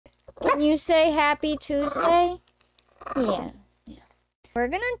Can you say happy Tuesday? Yeah. We're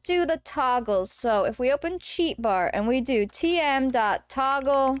gonna do the toggles. So if we open cheat bar and we do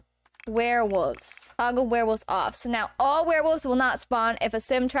tm.toggle werewolves, toggle werewolves off. So now all werewolves will not spawn. If a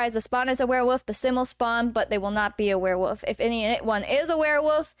sim tries to spawn as a werewolf, the sim will spawn, but they will not be a werewolf. If anyone is a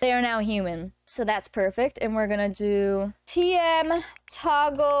werewolf, they are now human. So that's perfect. And we're gonna do tm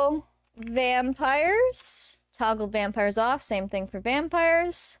toggle vampires. Toggle vampires off. Same thing for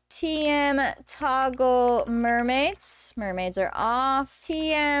vampires. TM toggle mermaids. Mermaids are off.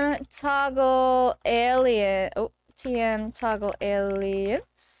 TM toggle alien. Oh, TM toggle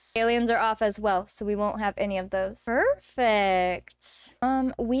aliens. Aliens are off as well, so we won't have any of those. Perfect.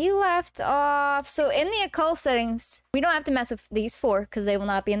 We left off. So in the occult settings, we don't have to mess with these 4 because they will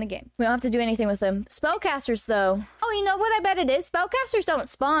not be in the game. We don't have to do anything with them. Spellcasters, though. Oh, you know what? I bet it is. Spellcasters don't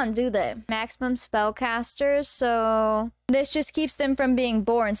spawn, do they? Maximum spellcasters, so this just keeps them from being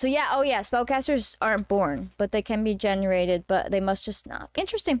born. So yeah, oh yeah, spellcasters aren't born, but they can be generated, but they must just not.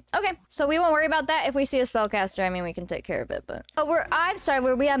 Interesting. Okay, so we won't worry about that. If we see a spellcaster, I mean, we can take care of it, but... Oh, I'm sorry,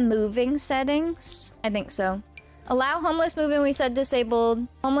 were we on moving settings? I think so. Allow homeless moving, we said disabled.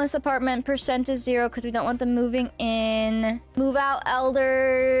 Homeless apartment percent is 0 because we don't want them moving in. Move out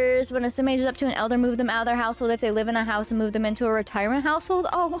elders. When a sim ages up to an elder, move them out of their household if they live in a house and move them into a retirement household.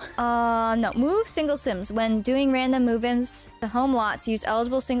 Oh, no. Move single sims. When doing random move-ins, the home lots use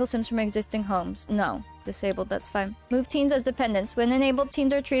eligible single sims from existing homes. No. Disabled, that's fine. Move teens as dependents. When enabled,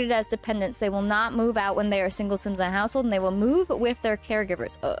 teens are treated as dependents. They will not move out when they are single sims in a household, and they will move with their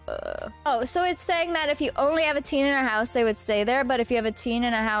caregivers. Oh, so it's saying that if you only have a teen in a house, they would stay there, but if you have a teen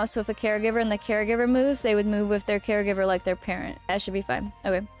in a house with a caregiver and the caregiver moves, they would move with their caregiver like their parent. That should be fine.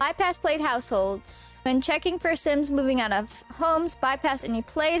 Okay. Bypass played households. When checking for sims moving out of homes, bypass any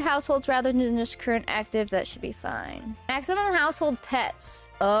played households rather than just current active. That should be fine. Maximum household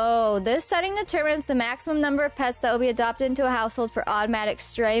pets. Oh, this setting determines the maximum number of pets that will be adopted into a household for automatic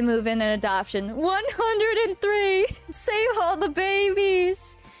stray, move-in, and adoption. 103! Save all the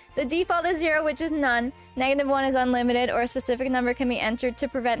babies! The default is 0, which is none. -1 is unlimited, or a specific number can be entered to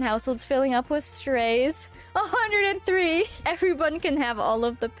prevent households filling up with strays. 103! Everyone can have all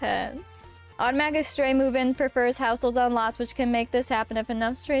of the pets. Automatic stray move-in prefers households on lots, which can make this happen if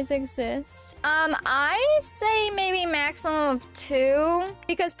enough strays exist. I say maybe maximum of 2,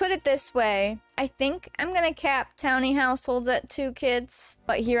 because put it this way, I think I'm gonna cap townie households at 2 kids,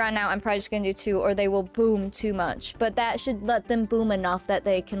 but here on out I'm probably just gonna do 2 or they will boom too much. But that should let them boom enough that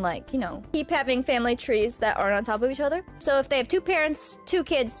they can, like, you know, keep having family trees that aren't on top of each other. So if they have 2 parents, 2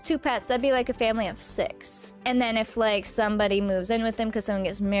 kids, 2 pets, that'd be like a family of 6. And then if like somebody moves in with them because someone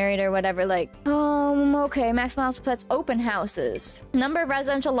gets married or whatever, like, okay, maximum house pets, open houses. Number of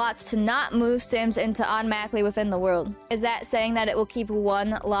residential lots to not move sims into automatically within the world. Is that saying that it will keep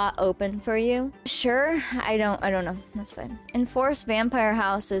 1 lot open for you? Sure, I don't know. That's fine. Enforce vampire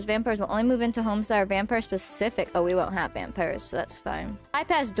houses. Vampires will only move into homes that are vampire specific. Oh, we won't have vampires, so that's fine.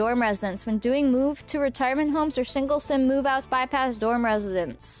 Bypass dorm residents. When doing move to retirement homes or single sim move outs, bypass dorm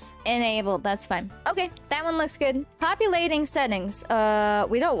residents. Enabled, that's fine. Okay, that one looks good. Populating settings.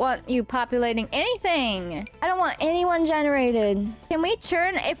 We don't want you populating anything. I don't want anyone generated. Can we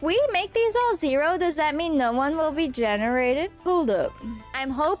turn, if we make these all 0, does that mean no one will be generated? Hold up. I'm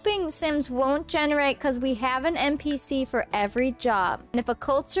hoping sims won't generate because we have an NPC for every job. And if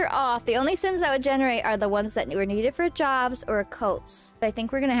occults are off, the only sims that would generate are the ones that were needed for jobs or occults. But I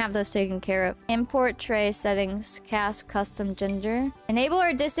think we're gonna have those taken care of. Import tray settings, cast custom gender. Enable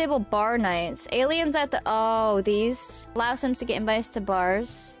or disable bar nights. Aliens at the, oh, these allow sims to get invites to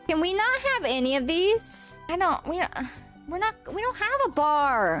bars. Can we not have any of these? We don't have a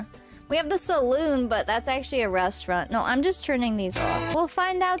bar. We have the saloon, but that's actually a restaurant. No, I'm just turning these off. We'll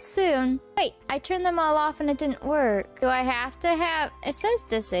find out soon. Wait, I turned them all off and it didn't work. Do I have to have... It says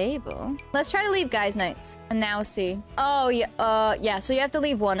disable. Let's try to leave guys' nights. And now see. Oh, yeah, yeah, so you have to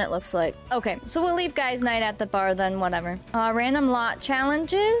leave 1, it looks like. Okay, so we'll leave guys' night at the bar then, whatever. Random lot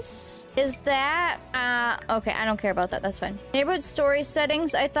challenges. Is that... okay, I don't care about that. That's fine. Neighborhood story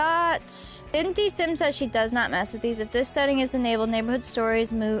settings, I thought... Didn't D-Sim says she does not mess with these. If this setting is enabled, neighborhood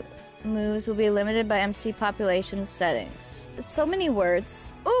stories moves will be limited by MC population settings. So many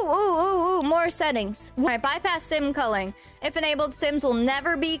words. Ooh, more settings. All right, bypass sim culling. If enabled, sims will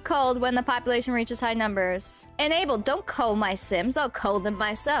never be culled when the population reaches high numbers. Enabled, don't cull my sims, I'll cull them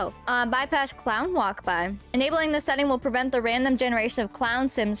myself. Bypass clown walk by. Enabling the setting will prevent the random generation of clown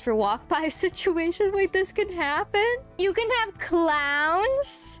sims for walk by situations. Wait, this can happen? You can have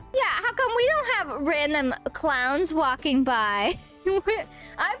clowns? Yeah, how come we don't have random clowns walking by?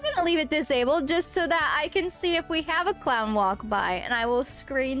 I'm gonna leave it disabled just so that I can see if we have a clown walk by, and I will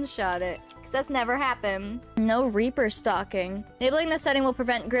screenshot it. Because that's never happened. No Reaper stalking. Enabling the setting will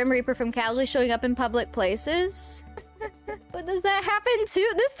prevent Grim Reaper from casually showing up in public places. But does that happen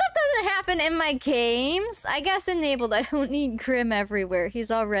too? This stuff doesn't happen in my games. I guess enabled. I don't need Grim everywhere.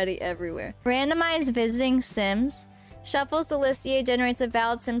 He's already everywhere. Randomize visiting Sims. Shuffles the list EA generates a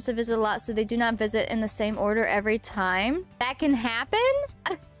valid Sims to visit a lot so they do not visit in the same order every time. That can happen?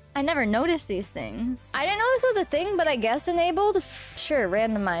 I never noticed these things. I didn't know this was a thing, but I guess enabled? Sure,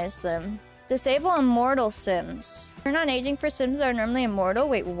 randomize them. Disable immortal Sims. Turn on aging for Sims that are normally immortal.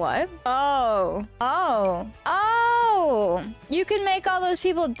 Wait, what? Oh. You can make all those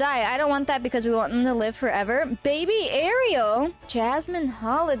people die. I don't want that because we want them to live forever. Baby Ariel. Jasmine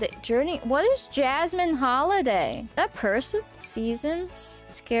Holiday. Journey. What is Jasmine Holiday? That person? Seasons.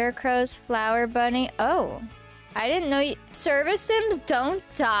 Scarecrows. Flower Bunny. Oh. I didn't know you... Service Sims don't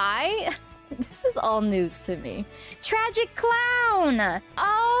die? This is all news to me. Tragic Clown!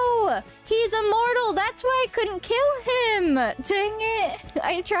 Oh! He's immortal! That's why I couldn't kill him! Dang it!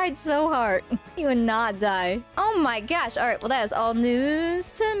 I tried so hard. He would not die. Oh my gosh. Alright, well that is all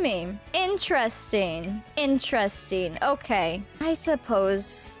news to me. Interesting. Interesting. Okay. I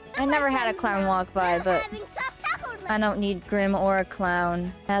suppose... I never had a clown walk by, but... I don't need Grim or a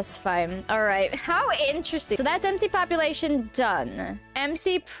clown. That's fine. Alright, how interesting. So that's MC population done.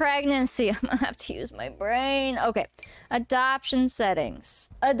 MC pregnancy. I'm gonna have to use my brain. Okay. Adoption settings.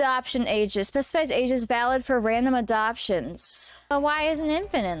 Adoption ages. Specifies ages valid for random adoptions. But why isn't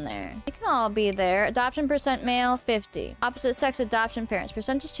infant in there? It can all be there. Adoption percent male, 50. Opposite sex adoption parents.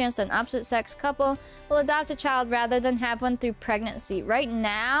 Percentage chance that an opposite sex couple will adopt a child rather than have one through pregnancy. Right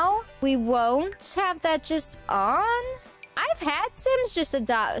now, we won't have that just on. I've had Sims just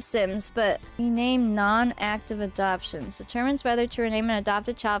adopt Sims, but rename non-active adoptions. Determines whether to rename an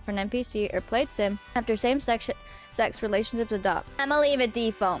adopted child for an NPC or played Sim after same-sex relationships adopt. I'm gonna leave it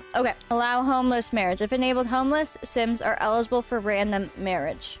default. Okay. Allow homeless marriage. If enabled homeless, Sims are eligible for random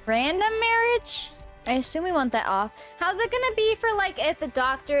marriage. Random marriage? I assume we want that off. How's it gonna be for, like, if the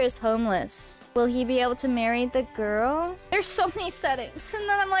doctor is homeless? Will he be able to marry the girl? There's so many settings. And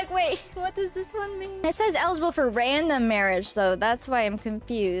then I'm like, wait, what does this one mean? It says eligible for random marriage, though. That's why I'm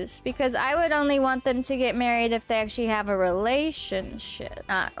confused. Because I would only want them to get married if they actually have a relationship.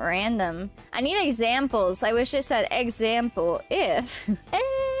 Not random. I need examples. I wish it said example if.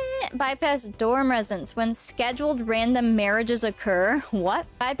 Bypass dorm residents when scheduled random marriages occur. What?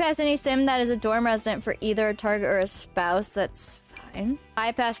 Bypass any sim that is a dorm resident for either a target or a spouse. That's fine.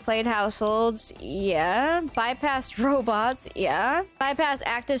 Bypass played households. Yeah. Bypass robots. Yeah. Bypass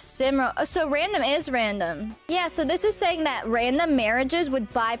active sim. So random is random. Yeah, so this is saying that random marriages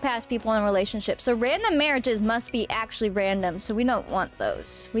would bypass people in relationships. So random marriages must be actually random. So we don't want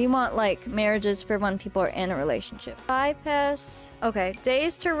those. We want, like, marriages for when people are in a relationship. Bypass. Okay.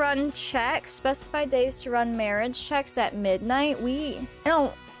 Days to run checks. Specify days to run marriage checks at midnight.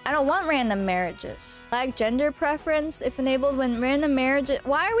 I don't want random marriages. Flag gender preference if enabled when random marriages.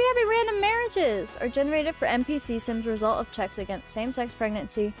 Why are we having random marriages? Are generated for NPC Sims result of checks against same-sex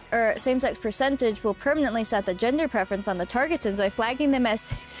pregnancy or same-sex percentage will permanently set the gender preference on the target Sims by flagging them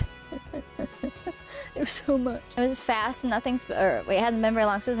as There's so much. It was fast and nothing's. Or wait, it hasn't been very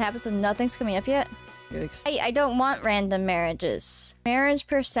long since it happened, so nothing's coming up yet. I don't want random marriages. Marriage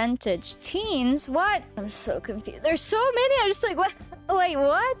percentage. Teens? What? I'm so confused. There's so many. I'm just like, what? Wait,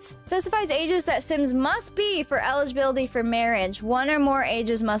 what? Specifies ages that Sims must be for eligibility for marriage. One or more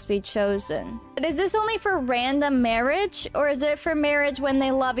ages must be chosen. But is this only for random marriage? Or is it for marriage when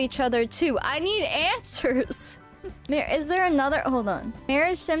they love each other too? I need answers. Is there another? Hold on.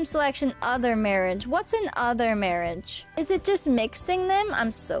 Marriage sim selection other marriage. What's an other marriage? Is it just mixing them?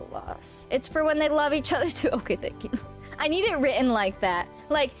 I'm so lost. It's for when they love each other too. Okay, thank you. I need it written like that.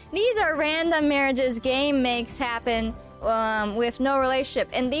 Like, these are random marriages game makes happen with no relationship.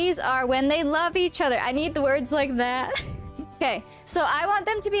 And these are when they love each other. I need the words like that. Okay, so I want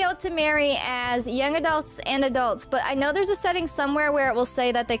them to be able to marry as young adults and adults, but I know there's a setting somewhere where it will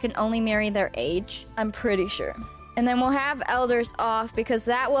say that they can only marry their age. I'm pretty sure. And then we'll have elders off because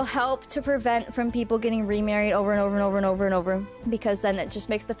that will help to prevent from people getting remarried over and over and over and over and over. Because then it just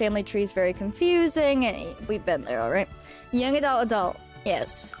makes the family trees very confusing, and we've been there, all right? Young adult.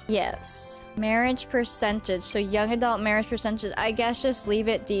 Yes. Yes. Marriage percentage. So young adult marriage percentage. I guess just leave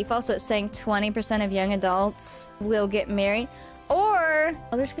it default. So it's saying 20% of young adults will get married. Or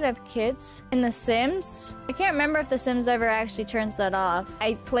others could have kids in The Sims. I can't remember if The Sims ever actually turns that off.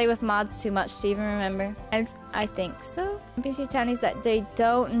 I play with mods too much to even remember. I think so. NPC townies that they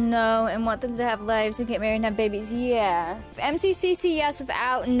don't know and want them to have lives and get married and have babies. Yeah. If MCCC yes,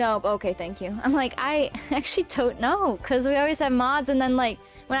 without nope. Okay, thank you. I'm like, I actually don't know because we always have mods and then like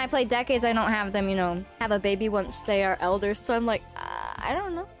when I play Decades, I don't have them, you know, have a baby once they are elders. So I'm like, I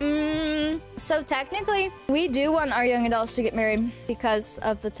don't know. So technically, we do want our young adults to get married because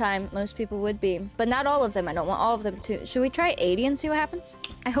of the time most people would be. But not all of them. I don't want all of them to. Should we try 80 and see what happens?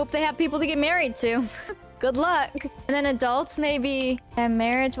 I hope they have people to get married to. Good luck. And then adults, maybe a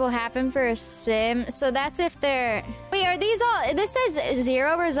marriage will happen for a sim. So that's if they're... Wait, are these all... This says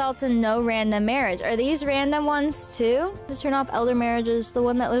 0 results and no random marriage. Are these random ones too? To turn off elder marriages, the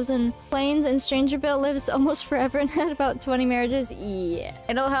one that lives in Plains and Strangerville lives almost forever and had about 20 marriages. Yeah.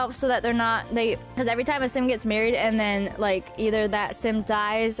 It'll help so that they're not... Because every time a sim gets married and then like either that sim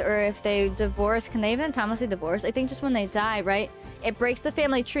dies or if they divorce, can they even autonomously divorce? I think just when they die, right? It breaks the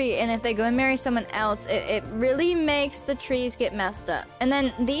family tree, and if they go and marry someone else, it really makes the trees get messed up. And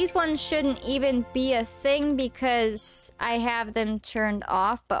then these ones shouldn't even be a thing because I have them turned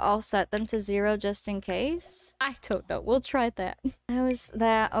off, but I'll set them to 0 just in case. I don't know. We'll try that. How is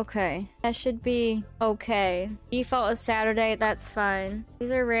that? Okay. That should be okay. Default is Saturday. That's fine.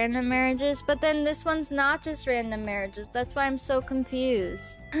 These are random marriages, but then this one's not just random marriages. That's why I'm so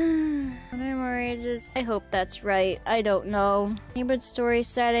confused. Marriages. I hope that's right. I don't know. Neighborhood story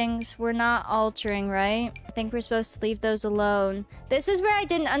settings. We're not altering, right? I think we're supposed to leave those alone. This is where I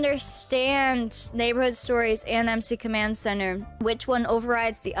didn't understand neighborhood stories and MC Command Center. Which one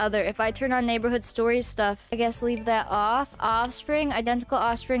overrides the other? If I turn on neighborhood stories stuff, I guess leave that off. Offspring, identical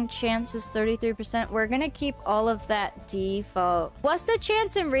offspring chance is 33%. We're gonna keep all of that default. What's the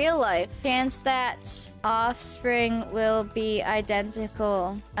chance in real life? Chance that offspring will be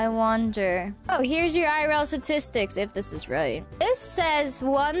identical. I wonder. Oh, here's your IRL statistics, if this is right. This says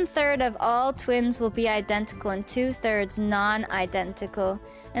 1/3 of all twins will be identical and 2/3 non-identical.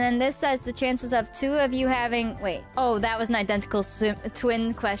 And then this says the chances of 2 of you having... Wait. Oh, that was an identical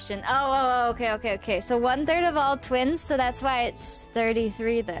twin question. Oh, okay. So 1/3 of all twins, so that's why it's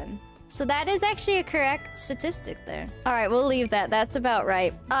 33 then. So that is actually a correct statistic there. All right, we'll leave that. That's about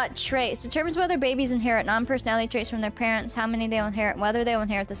right. Traits. Determines whether babies inherit non-personality traits from their parents, how many they will inherit, whether they will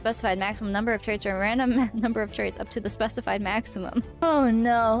inherit the specified maximum number of traits or a random number of traits up to the specified maximum. Oh,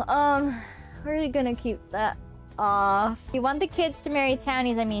 no. Where are we gonna keep that off? You want the kids to marry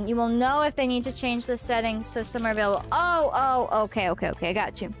townies. I mean, you will know if they need to change the settings so some are available. Oh, okay. I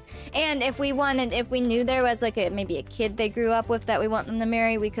got you. And if we knew there was like maybe a kid they grew up with that we want them to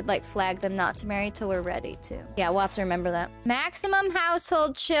marry, we could like flag them not to marry till we're ready to. Yeah, we'll have to remember that. Maximum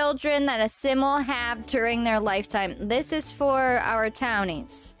household children that a sim will have during their lifetime. This is for our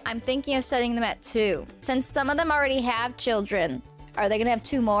townies. I'm thinking of setting them at 2. Since some of them already have children, are they gonna have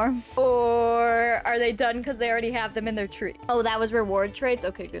 2 more? Or are they done because they already have them in their tree? Oh, that was reward traits?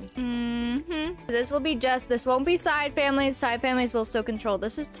 Okay, good. This won't be side families. Side families will still control.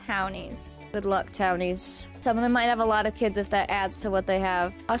 This is townies. Good luck, townies. Some of them might have a lot of kids if that adds to what they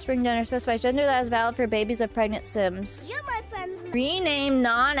have. Offspring gender specifies gender that is valid for babies of pregnant sims. You're my friend. Rename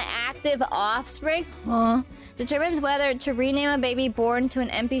non-active offspring? Huh? Determines whether to rename a baby born to an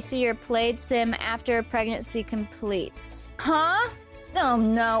NPC or played sim after a pregnancy completes. Huh? Oh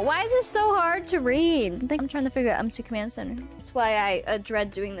no, why is this so hard to read? I'm trying to figure out MC Command Center. That's why I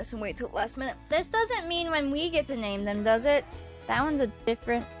dread doing this and wait till the last minute. This doesn't mean when we get to name them, does it? That one's a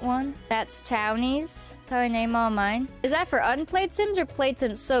different one. That's townies. That's how I name all mine. Is that for unplayed sims or played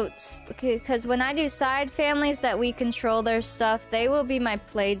sims? So, because when I do side families that we control their stuff, they will be my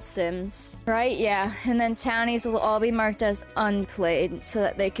played sims. Right? Yeah. And then townies will all be marked as unplayed so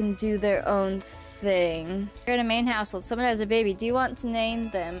that they can do their own thing. You're in a main household. Someone has a baby. Do you want to name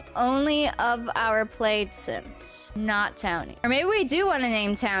them? Only of our played sims, not townies. Or maybe we do want to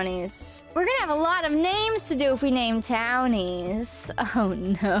name townies. We're gonna have a lot of names to do if we name townies. Oh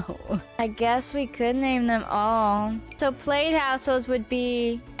no. I guess we could name them all. So played households would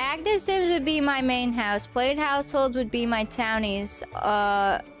be... Active sims would be my main house. Played households would be my townies.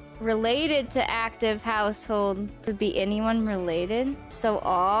 Related to active household would be anyone related. So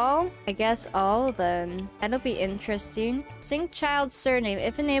all? I guess all then. That'll be interesting. Sync child surname.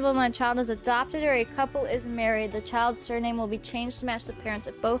 If enabled, when a child is adopted or a couple is married, the child's surname will be changed to match the parents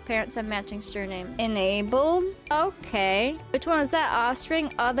if both parents have matching surname. Enabled? Okay. Which one is that?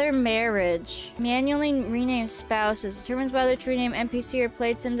 Offspring? Other marriage. Manually rename spouses. Determines whether to rename NPC or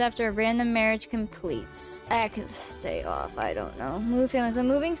played sims after a random marriage completes. I can stay off. I don't know. Move families. When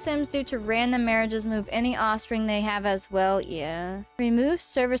moving sims Sims due to random marriages move any offspring they have as well. Yeah. Remove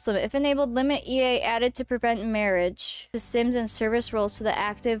service limit. If enabled, limit EA added to prevent marriage. The Sims and service roles to the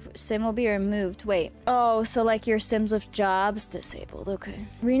active Sim will be removed. Wait. Oh, so like your Sims with jobs disabled. Okay.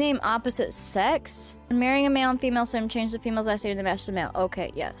 Rename opposite sex. When marrying a male and female Sim, change the female's last name to match the male.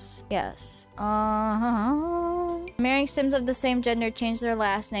 Okay, yes. Yes. Marrying Sims of the same gender, change their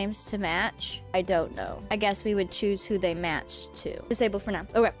last names to match. I don't know. I guess we would choose who they match to. Disabled for now.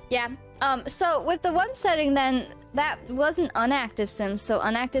 Okay. Yeah. So with the one setting then, that wasn't unactive Sims, so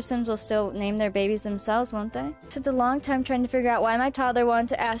unactive Sims will still name their babies themselves, won't they? Took a long time trying to figure out why my toddler wanted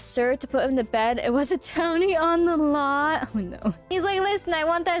to ask Sir to put him to bed. It was a townie on the lot. Oh no. He's like, listen, I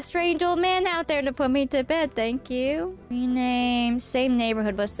want that strange old man out there to put me to bed, thank you. Rename, same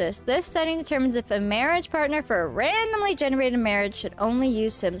neighborhood, what's this? This setting determines if a marriage partner for a randomly generated marriage should only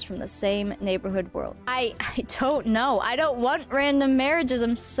use Sims from the same neighborhood world. I don't know. I don't want random marriages.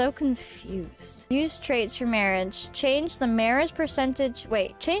 I'm so confused. Use traits for marriage. Change the marriage percentage.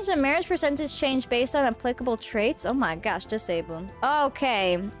 Wait, change the marriage percentage change based on applicable traits? Oh my gosh, disabled.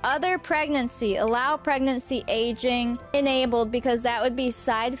 Okay. Other pregnancy. Allow pregnancy aging enabled because that would be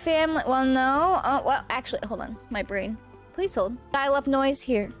side family. Well, no. Oh, well, actually, hold on. My brain. Please hold. Dial up noise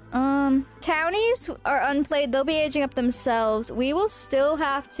here. Townies are unplayed. They'll be aging up themselves. We will still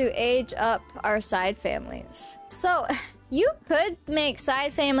have to age up our side families. So... you could make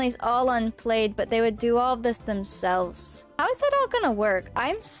side families all unplayed, but they would do all of this themselves. How is that all gonna work?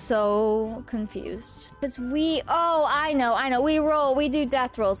 I'm so confused. Because I know. We do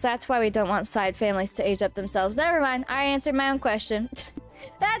death rolls. That's why we don't want side families to age up themselves. Never mind, I answered my own question.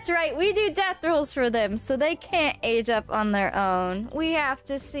 That's right, we do death rolls for them, so they can't age up on their own. We have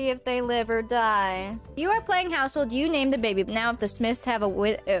to see if they live or die. You are playing household, you name the baby. But now if the Smiths have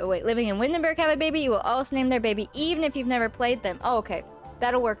living in Windenburg have a baby, you will also name their baby, even if you've never played them. Oh, okay.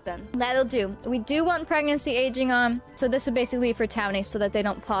 That'll work then. That'll do. We do want pregnancy aging on, so this would basically be for townies so that they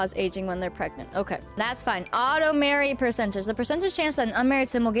don't pause aging when they're pregnant. Okay, that's fine. Auto marry percentage. The percentage chance that an unmarried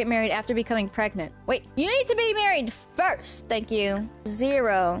Sim will get married after becoming pregnant. Wait, you need to be married first. Thank you.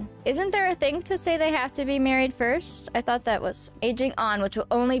 0. Isn't there a thing to say they have to be married first? I thought that was aging on, which will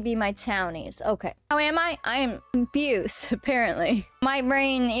only be my townies. Okay. How am I? I am confused, apparently. My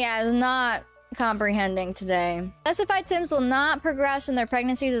brain, yeah, is not comprehending today. Specified Sims will not progress in their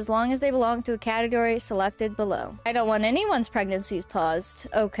pregnancies as long as they belong to a category selected below. I don't want anyone's pregnancies paused.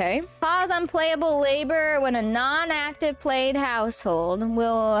 Okay. Pause unplayable labor when a non-active played household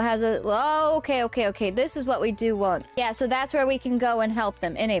has a... Oh, okay. This is what we do want. Yeah, so that's where we can go and help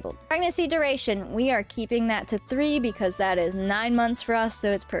them. Enabled. Pregnancy duration. We are keeping that to 3 because that is 9 months for us,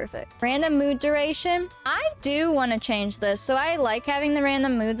 so it's perfect. Random mood duration. I do want to change this, so I like having the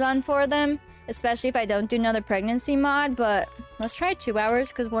random moods on for them. Especially if I don't do another pregnancy mod, but let's try 2 hours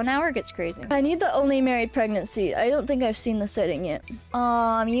because 1 hour gets crazy. I need the only married pregnancy. I don't think I've seen the setting yet.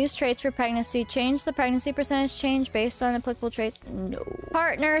 Use traits for pregnancy. Change the pregnancy percentage change based on applicable traits. No.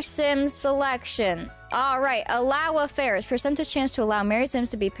 Partner Sim selection. Alright, allow affairs. Percentage chance to allow married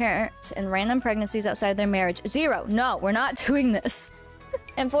Sims to be parents in random pregnancies outside their marriage. 0. No, we're not doing this.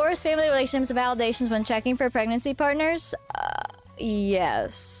 Enforce family relationships validations when checking for pregnancy partners.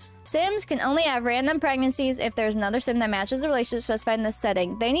 Yes. Sims can only have random pregnancies if there's another Sim that matches the relationship specified in this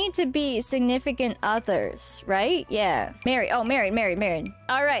setting. They need to be significant others, right? Yeah. Married. Oh, married.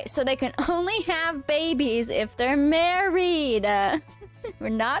 Alright, so they can only have babies if they're married. We're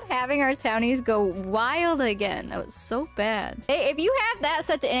not having our townies go wild again. That was so bad. Hey, if you have that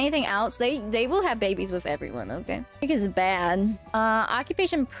set to anything else, they will have babies with everyone, okay? I think it's bad.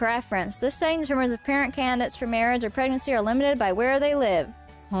 Occupation preference. This setting determines if parent candidates for marriage or pregnancy are limited by where they live.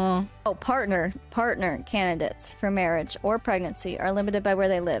 Huh. Oh, partner candidates for marriage or pregnancy are limited by where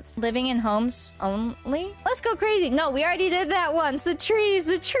they live. Living in homes only? Let's go crazy. No, we already did that once. The trees,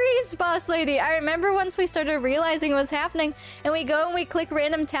 boss lady. I remember once we started realizing what's happening and we go and we click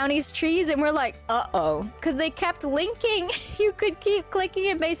random townies trees and we're like, uh-oh. Because they kept linking. You could keep clicking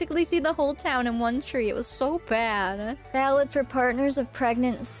and basically see the whole town in one tree. It was so bad. Valid for partners of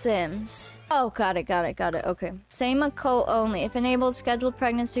pregnant Sims. Oh, got it. Okay. Same occult only. If enabled, scheduled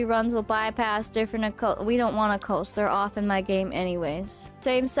pregnancy runs will bypass different occult. We don't want occults. They're off in my game anyways.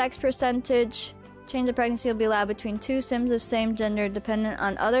 Same sex percentage. Change of pregnancy will be allowed between 2 Sims of same gender, dependent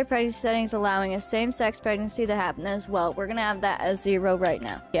on other pregnancy settings, allowing a same-sex pregnancy to happen as well. We're gonna have that as 0 right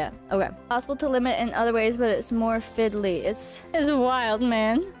now. Yeah, okay. Possible to limit in other ways, but it's more fiddly. It's wild,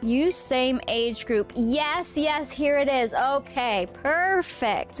 man. Use same age group. Yes, here it is. Okay,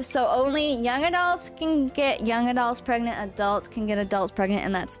 perfect. So only young adults can get young adults pregnant, adults can get adults pregnant,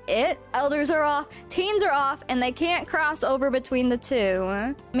 and that's it. Elders are off, teens are off, and they can't cross over between the two.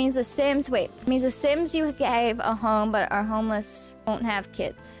 It means the Sims, wait. It means the Sims you gave a home but are homeless won't have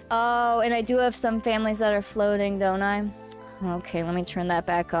kids. Oh, and I do have some families that are floating, don't I? Okay, let me turn that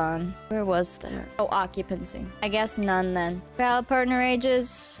back on. Where was that? Oh, occupancy. I guess none then. Valid partner ages.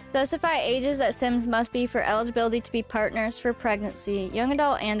 Specify ages that Sims must be for eligibility to be partners for pregnancy. Young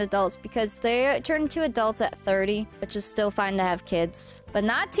adult and adults, because they turn into adults at 30, which is still fine to have kids. But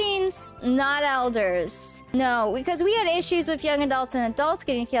not teens, not elders. No, because we had issues with young adults and adults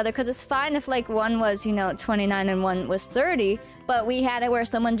getting together, because it's fine if like one was, you know, 29 and one was 30. But we had it where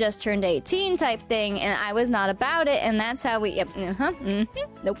someone just turned 18 type thing, and I was not about it, and that's how we, yep,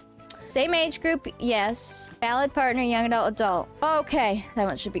 nope. Same age group, yes. Valid partner, young adult, adult. Okay, that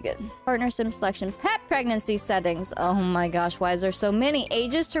one should be good. Partner sim selection, pet pregnancy settings. Oh my gosh, why is there so many?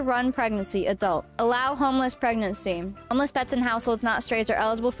 Ages to run pregnancy, adult. Allow homeless pregnancy. Homeless pets in households, not strays, are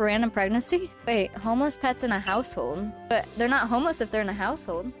eligible for random pregnancy? Wait, homeless pets in a household? But they're not homeless if they're in a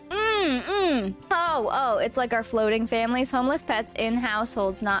household. Oh, it's like our floating families. Homeless pets in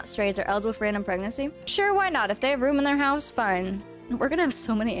households, not strays, are eligible for random pregnancy. Sure, why not? If they have room in their house, fine. We're gonna have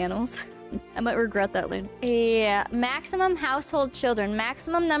so many animals. I might regret that later. Yeah, maximum household children.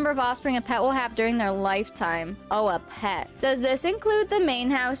 Maximum number of offspring a pet will have during their lifetime. Oh, a pet. Does this include the main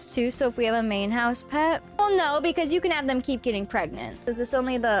house too? So if we have a main house pet? Well, no, because you can have them keep getting pregnant. Is this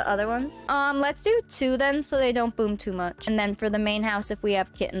only the other ones? Let's do 2 then, so they don't boom too much. And then for the main house, if we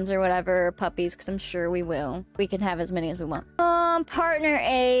have kittens or whatever, or puppies, because I'm sure we will, we can have as many as we want. Partner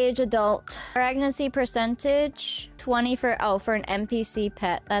age, adult. Pregnancy percentage, 20 for an NPC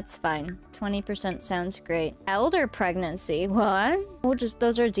pet. That's fine. 20% sounds great. Elder pregnancy, what? We'll just,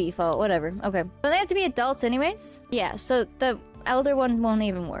 those are default, whatever. Okay. But they have to be adults anyways? Yeah, so the elder one won't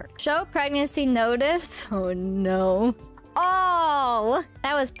even work. Show pregnancy notice. Oh no. Oh,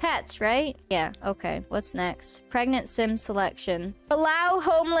 that was pets, right? Yeah, okay. What's next? Pregnant sim selection. Allow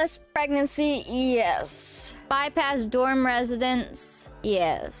homeless pregnancy, yes. Bypass dorm residents,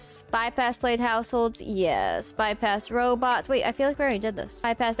 yes. Bypass played households, yes. Bypass robots. Wait, I feel like we already did this.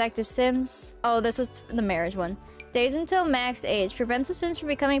 Bypass active sims. Oh, this was the marriage one. Days until max age. Prevents the Sims from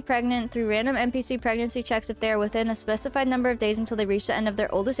becoming pregnant through random NPC pregnancy checks if they are within a specified number of days until they reach the end of their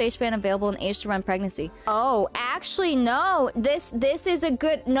oldest age span available in age to run pregnancy. Oh, actually, no. This is a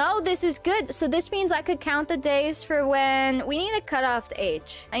good... No, this is good. So this means I could count the days for when... We need a cutoff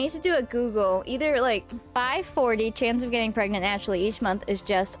age. I need to do a Google. Either like 540 chance of getting pregnant naturally each month is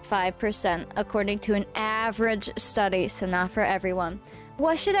just 5% according to an average study. So not for everyone.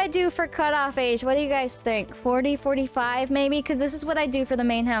 What should I do for cutoff age? What do you guys think? 40, 45 maybe? Because this is what I do for the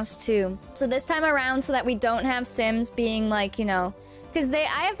main house too. So this time around, so that we don't have Sims being like, you know... Because I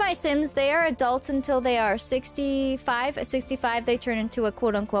have my Sims, they are adults until they are 65. At 65, they turn into a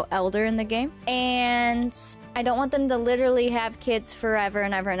quote-unquote elder in the game. And I don't want them to literally have kids forever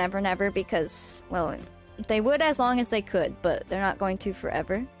and ever and ever and ever because, well... They would as long as they could, but they're not going to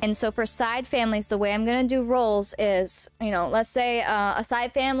forever. And so for side families, the way I'm gonna do roles is, you know, let's say a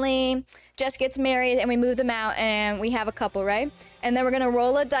side family just gets married and we move them out and we have a couple, right? And then we're gonna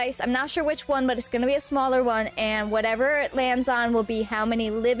roll a dice. I'm not sure which one, but it's gonna be a smaller one. And whatever it lands on will be how many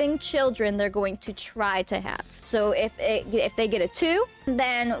living children they're going to try to have. So if they get a 2,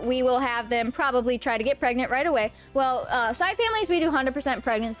 then we will have them probably try to get pregnant right away. Well, side families, we do 100%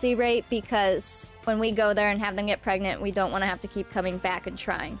 pregnancy rate because when we go there and have them get pregnant, we don't want to have to keep coming back and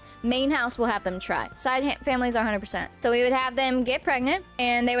trying. Main house will have them try. Side families are 100%. So we would have them get pregnant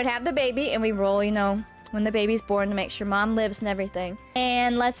and they would have the baby and we roll, you know, when the baby's born to make sure mom lives and everything.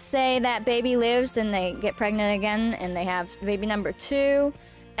 And let's say that baby lives and they get pregnant again and they have baby number 2.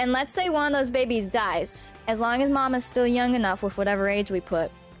 And let's say one of those babies dies. As long as mom is still young enough with whatever age we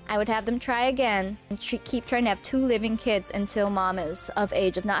put, I would have them try again and keep trying to have 2 living kids until mom is of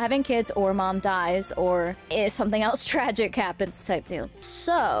age of not having kids or mom dies or if something else tragic happens type deal.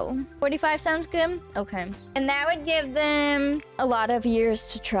 So, 45 sounds good? Okay. And that would give them a lot of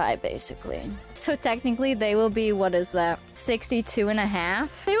years to try, basically. So technically they will be, what is that? 62 and a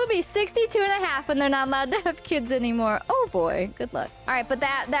half? They will be 62 and a half when they're not allowed to have kids anymore. Oh boy, good luck. All right, but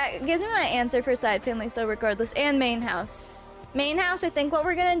that gives me my answer for side families though regardless, and main house. Main house, I think what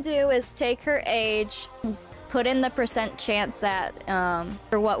we're gonna do is take her age, put in the percent chance that,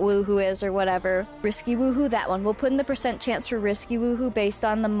 for what woohoo is or whatever. Risky woohoo, that one. We'll put in the percent chance for risky woohoo based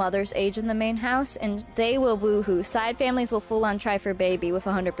on the mother's age in the main house, and they will woohoo. Side families will full on try for baby with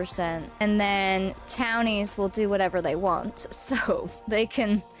 100%. And then townies will do whatever they want. So they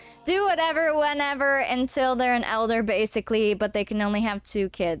can do whatever, whenever, until they're an elder, basically, but they can only have 2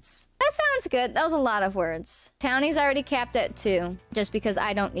 kids. That sounds good. That was a lot of words. Townie's already capped at 2, just because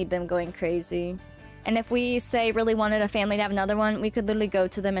I don't need them going crazy. And if we, say, really wanted a family to have another one, we could literally go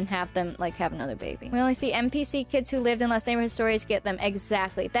to them and have them, like, have another baby. We only see NPC kids who lived in less neighborhood stories get them.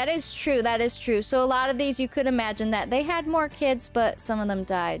 Exactly. That is true. That is true. So a lot of these, you could imagine that they had more kids, but some of them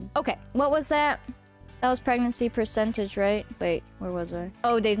died. Okay, what was that? That was pregnancy percentage, right? Wait, where was I?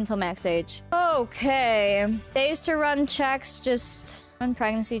 Oh, days until max age. Okay. Days to run checks, just run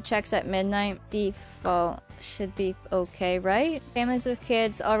pregnancy checks at midnight. Default should be okay, right? Families with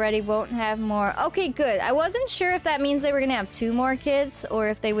kids already won't have more. Okay, good. I wasn't sure if that means they were gonna have 2 more kids or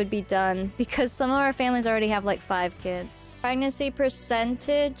if they would be done, because some of our families already have like 5 kids. Pregnancy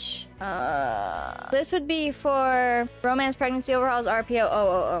percentage. This would be for romance, pregnancy overhauls, RPO.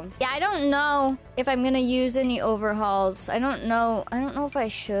 Oh. Yeah, I don't know if I'm gonna use any overhauls. I don't know if I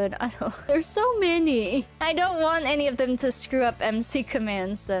should. There's so many. I don't want any of them to screw up MC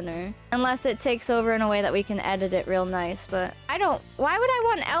Command Center. Unless it takes over in a way that we can edit it real nice, but I don't. Why would I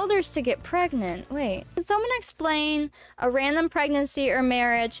want elders to get pregnant? Wait, can someone explain a random pregnancy or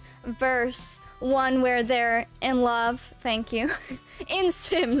marriage versus one where they're in love? Thank you. In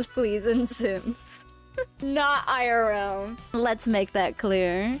Sims, please, in Sims. Not IRL. Let's make that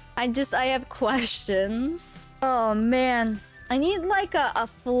clear. I have questions. Oh, man. I need like a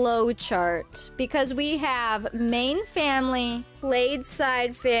flow chart, because we have main family, played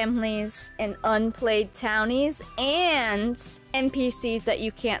side families, and unplayed townies, and NPCs that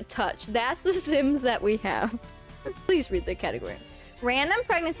you can't touch. That's the Sims that we have. Please read the category. Random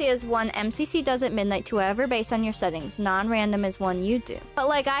pregnancy is one MCC does at midnight to whoever based on your settings. Non-random is one you do. But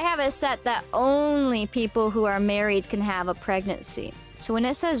like I have it set that only people who are married can have a pregnancy. So when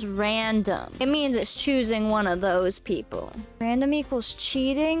it says random, it means it's choosing one of those people. Random equals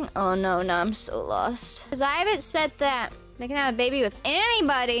cheating? Oh no, I'm so lost. Because I have it set that they can have a baby with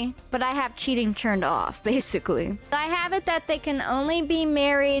anybody, but I have cheating turned off, basically. I have it that they can only be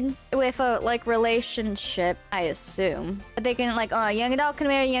married with a, like, relationship, I assume. But they can, like, a young adult can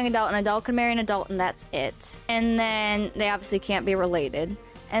marry a young adult, an adult can marry an adult, and that's it. And then they obviously can't be related.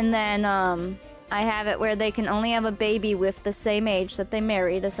 And then, I have it where they can only have a baby with the same age that they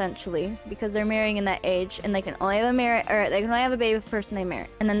married, essentially, because they're marrying in that age, and they can only have a baby with the person they marry,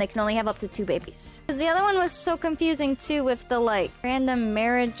 and then they can only have up to 2 babies. Because the other one was so confusing too, with the like random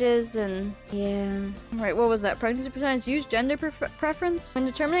marriages and yeah. Right, what was that? Pregnancy percentage? Use gender preference when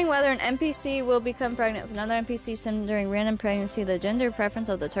determining whether an NPC will become pregnant with another NPC sim during random pregnancy. The gender preference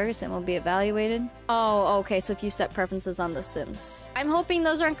of the target sim will be evaluated. Oh, okay. So if you set preferences on the Sims, I'm hoping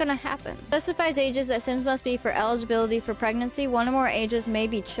those aren't gonna happen. Specifies ages that Sims must be for eligibility for pregnancy. 1 or more ages may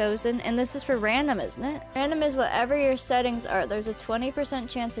be chosen, and this is for random, isn't it? Random is whatever your settings are. There's a 20%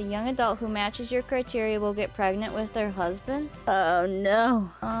 chance a young adult who matches your criteria will get pregnant with their husband. Oh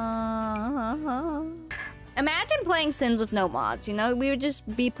no. Imagine playing Sims with no mods, you know? We would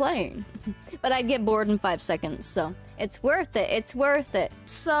just be playing. But I'd get bored in 5 seconds, so it's worth it. It's worth it.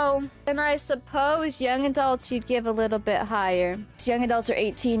 So, and I suppose young adults you'd give a little bit higher. Young adults are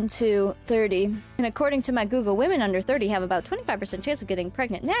 18 to 30. And according to my Google, women under 30 have about 25% chance of getting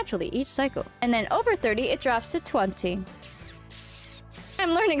pregnant naturally each cycle. And then over 30, it drops to 20.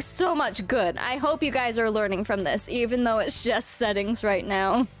 I'm learning so much good. I hope you guys are learning from this, even though it's just settings right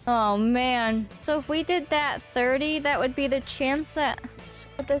now. Oh, man. So if we did that 30, that would be the chance that... Let's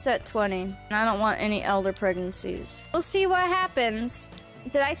put this at 20. I don't want any elder pregnancies. We'll see what happens.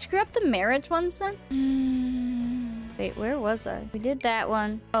 Did I screw up the marriage ones then? Wait, where was I? We did that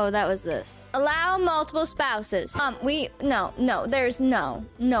one. Oh, that was this. Allow multiple spouses. No, we're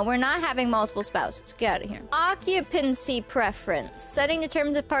not having multiple spouses. Get out of here. Occupancy preference. Setting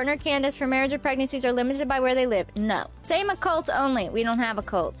determines if partner candidates for marriage or pregnancies are limited by where they live. No. Same occult only. We don't have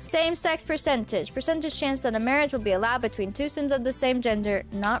occults. Same sex percentage. Percentage chance that a marriage will be allowed between 2 Sims of the same gender.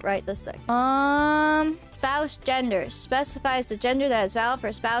 Not right this second. Spouse gender. Specifies the gender that is valid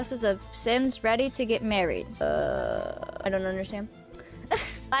for spouses of Sims ready to get married. I don't understand.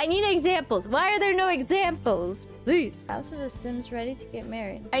 I need examples. Why are there no examples? Please. Spouses of Sims ready to get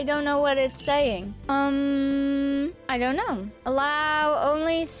married. I don't know what it's saying. I don't know. Allow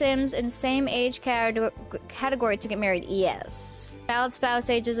only Sims in same age category to get married. Yes. Child spouse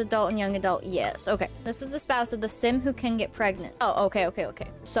ages adult and young adult. Yes. Okay. This is the spouse of the sim who can get pregnant. Oh, okay.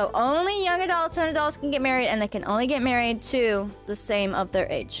 So only young adults and adults can get married, and they can only get married to the same of their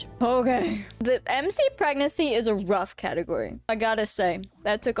age. Okay. The MC pregnancy is a rough category. I gotta say,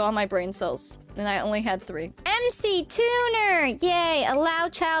 that took all my brain cells. And I only had 3. MC tuner! Yay! Allow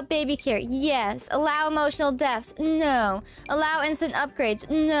child baby care. Yes. Allow emotional deaths. No. Allow instant upgrades.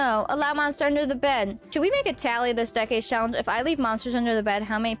 No. Allow monster under the bed. Should we make a tally of this decade's challenge? If I leave monsters under the bed,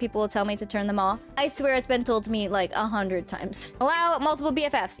 how many people will tell me to turn them off? I swear it's been told to me like 100 times. Allow multiple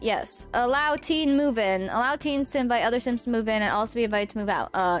BFFs. Yes. Allow teen move-in. Allow teens to invite other sims to move in and also be invited to move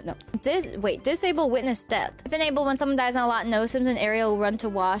out. No. Disable witness death. If enabled, when someone dies on a lot, no sims in area will run to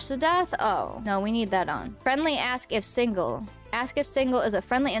wash the death. Oh. No, we need that on. Friendly ask if single. Ask if single is a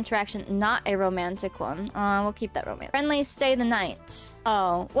friendly interaction, not a romantic one. We'll keep that romantic. Friendly stay the night.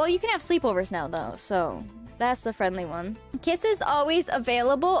 Oh, well, you can have sleepovers now, though, so that's the friendly one. Kisses always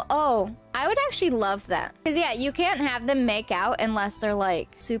available. Oh, I would actually love that. Because, yeah, you can't have them make out unless they're,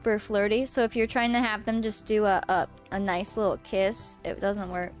 like, super flirty. So if you're trying to have them just do a nice little kiss, it doesn't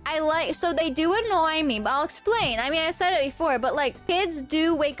work. So they do annoy me, but I'll explain. I mean, I said it before, but, like, kids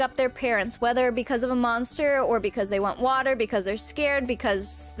do wake up their parents, whether because of a monster or because they want water, because they're scared,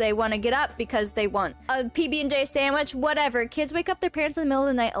 because they want to get up, because they want a PB&J sandwich, whatever. Kids wake up their parents in the middle of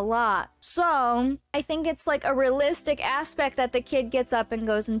the night a lot. So I think it's, like, a realistic aspect that the kid gets up and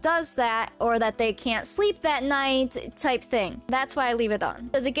goes and does that, or that they can't sleep that night type thing. That's why I leave it on.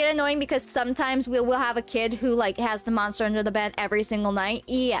 Does it get annoying because sometimes we'll have a kid who like has the monster under the bed every single night?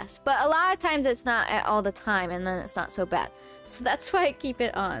 Yes, but a lot of times it's not all the time, and then it's not so bad. So that's why I keep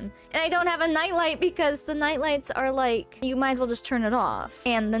it on. And I don't have a nightlight because the nightlights are like, you might as well just turn it off.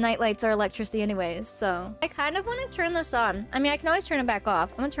 And the nightlights are electricity anyways, so I kind of want to turn this on. I mean, I can always turn it back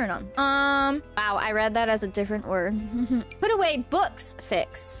off. I'm gonna turn it on. Wow, I read that as a different word. Put away books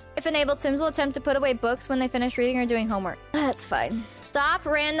fix. If enabled, Sims will attempt to put away books when they finish reading or doing homework. That's fine. Stop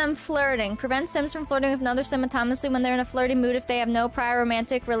random flirting. Prevent Sims from flirting with another Sim autonomously when they're in a flirty mood if they have no prior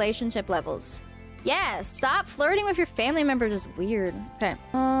romantic relationship levels. Yeah, stop flirting with your family members is weird. Okay.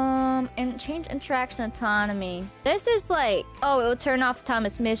 And change interaction autonomy. This is like, oh, it will turn off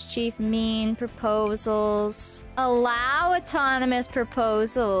autonomous mischief, mean proposals. Allow autonomous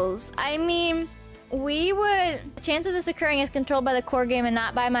proposals. I mean, the chance of this occurring is controlled by the core game and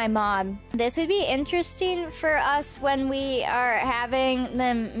not by my mod. This would be interesting for us when we are having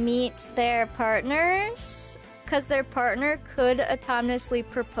them meet their partners, because their partner could autonomously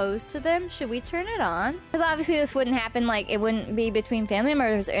propose to them. Should we turn it on? Because obviously this wouldn't happen, like, it wouldn't be between family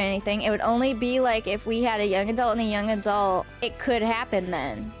members or anything. It would only be like if we had a young adult and a young adult, it could happen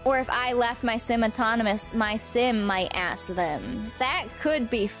then. Or if I left my sim autonomous, my sim might ask them. That could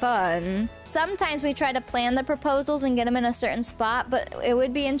be fun. Sometimes we try to plan the proposals and get them in a certain spot, but it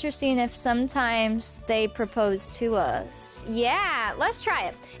would be interesting if sometimes they propose to us. Yeah, let's try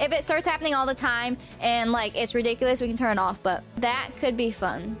it. If it starts happening all the time and like it's ridiculous, we can turn it off, but that could be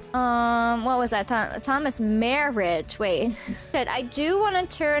fun. What was that? Autonomous marriage. Wait. Good. I do want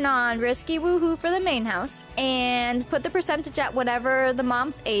to turn on risky woohoo for the main house and put the percentage at whatever the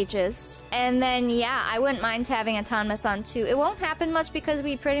mom's age is. And then, yeah, I wouldn't mind having autonomous on too. It won't happen much because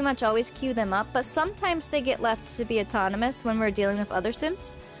we pretty much always queue them up, but sometimes they get left to be autonomous when we're dealing with other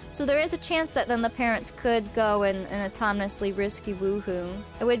sims. So there is a chance that then the parents could go and autonomously risky woohoo.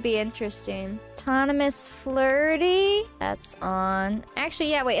 It would be interesting. Autonomous flirty. That's on.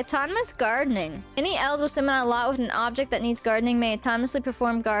 Actually, yeah, wait. Autonomous gardening. Any elves will summon a lot with an object that needs gardening may autonomously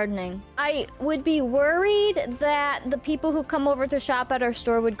perform gardening. I would be worried that the people who come over to shop at our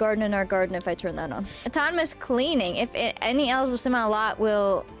store would garden in our garden if I turn that on. Autonomous cleaning. If any elves will summon a lot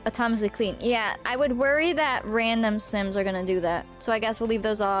will autonomously clean. Yeah, I would worry that random sims are gonna do that. So I guess we'll leave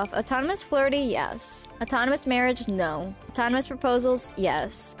those off. Autonomous flirty, yes. Autonomous marriage, no. Autonomous proposals,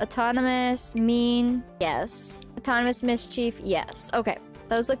 yes. Autonomous mean, yes. Autonomous mischief, yes. Okay,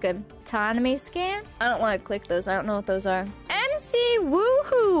 those look good. Autonomy scan? I don't want to click those. I don't know what those are. MC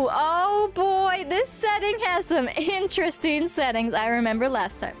woohoo! Oh boy, this setting has some interesting settings I remember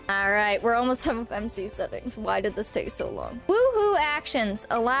last time. Alright, we're almost done with MC settings. Why did this take so long? Woohoo actions.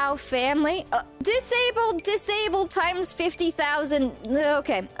 Allow family. Disable times 50,000.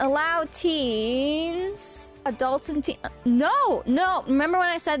 Okay. Allow teens. Adults and teen. No. Remember when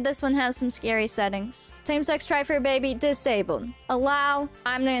I said this one has some scary settings? Same-sex try for a baby. Disabled. Allow.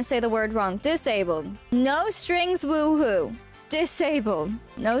 I'm gonna say the word wrong. Disabled. No strings woohoo. Disabled.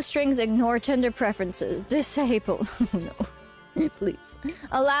 No strings ignore gender preferences. Disabled. Oh no. Please.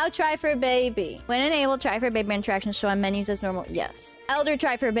 Allow try for baby. When enabled, try for baby interactions show on menus as normal. Yes. Elder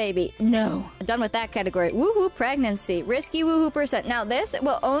try for baby. No. I'm done with that category. Woohoo pregnancy. Risky woohoo percent. Now this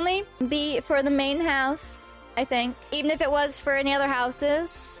will only be for the main house, I think. Even if it was for any other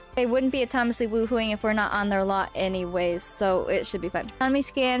houses, they wouldn't be autonomously woohooing if we're not on their lot anyways, so it should be fine. Autonomy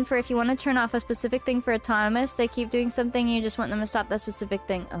scan for if you want to turn off a specific thing for autonomous, they keep doing something, you just want them to stop that specific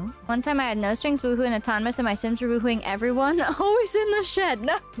thing. Oh. One time I had no strings woohoo and autonomous and my Sims were woohooing everyone. Always in the shed.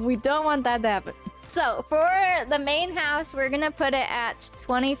 No, we don't want that to happen. So, for the main house, we're gonna put it at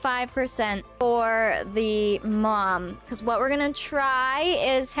 25% for the mom. Because what we're gonna try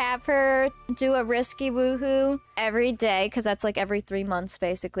is have her do a risky woohoo every day, because that's like every 3 months,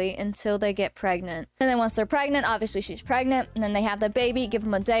 basically, until they get pregnant. And then once they're pregnant, obviously she's pregnant, and then they have the baby, give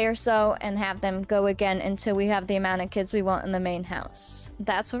them a day or so, and have them go again until we have the amount of kids we want in the main house.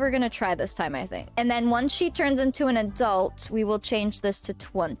 That's what we're gonna try this time, I think. And then once she turns into an adult, we will change this to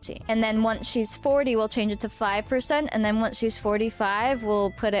 20. And then once she's 40, we'll change it to 5%, and then once she's 45, we'll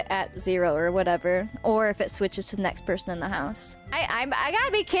put it at 0 or whatever. Or if it switches to the next person in the house. I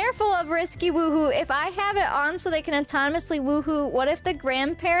gotta be careful of risky woohoo. If I have it on so they can autonomously woohoo, what if the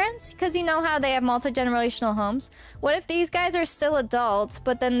grandparents, because you know how they have multi-generational homes, what if these guys are still adults,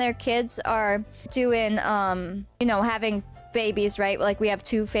 but then their kids are doing, you know, having babies, right? Like we have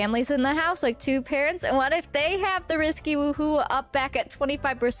 2 families in the house, like 2 parents, and what if they have the risky woohoo up back at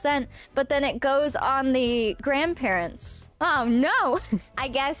 25%, but then it goes on the grandparents? Oh no! I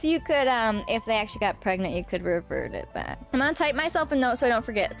guess you could, if they actually got pregnant, you could revert it back. I'm gonna type myself a note so I don't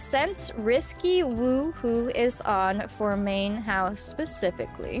forget. Since risky woohoo is on for main house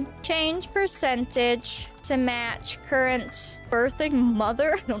specifically, change percentage to match current birthing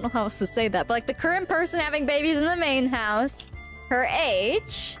mother. I don't know how else to say that, but like the current person having babies in the main house, her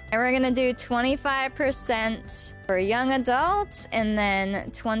age, and we're gonna do 25% for young adults and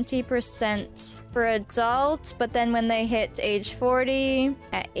then 20% for adults, but then when they hit age 40,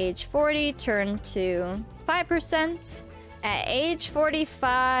 at age 40 turn to 5%. At age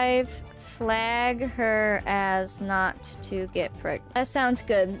 45, flag her as not to get pregnant. That sounds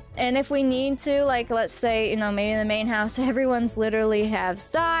good. And if we need to, like, let's say, you know, maybe in the main house, everyone's literally has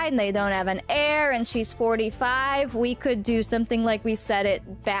died and they don't have an heir and she's 45, we could do something like we set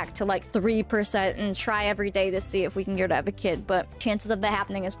it back to like 3% and try every day to see if we can get her to have a kid. But chances of that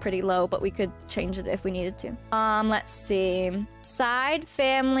happening is pretty low, but we could change it if we needed to. Let's see. Side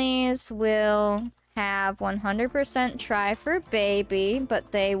families will have 100% try for baby,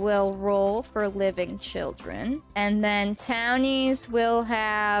 but they will roll for living children. And then townies will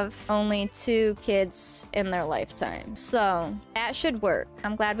have only 2 kids in their lifetime. So that should work.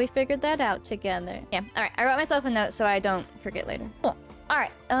 I'm glad we figured that out together. Yeah, all right. I wrote myself a note so I don't forget later. Cool. All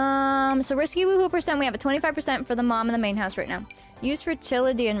right. So risky woohoo percent, we have a 25% for the mom in the main house right now. Use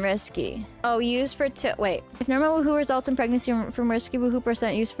fertility and risky. Oh, use wait. If normal woohoo results in pregnancy from risky woohoo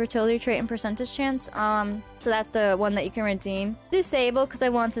percent, use fertility trait and percentage chance. So that's the one that you can redeem. Disable, because I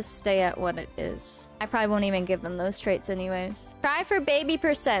want to stay at what it is. I probably won't even give them those traits anyways. Try for baby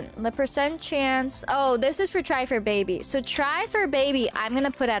percent. The percent chance. Oh, this is for try for baby. So try for baby, I'm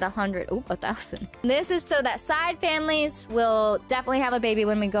gonna put at 100. Oh, 1,000. This is so that side families will definitely have a baby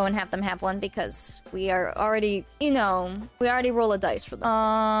when we go and have them have one, because we are already, you know, we already roll a dice for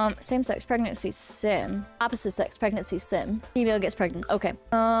them. Same-sex pregnancy sim. Opposite sex pregnancy sim. Female gets pregnant. Okay.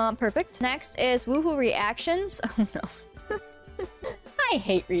 Perfect. Next is woohoo reactions. Oh no. I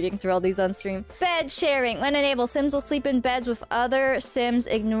hate reading through all these on stream. Bed sharing. When enabled, Sims will sleep in beds with other Sims,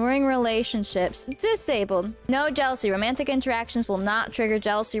 ignoring relationships. Disabled. No jealousy. Romantic interactions will not trigger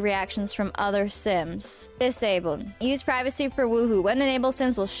jealousy reactions from other Sims. Disabled. Use privacy for woohoo. When enabled,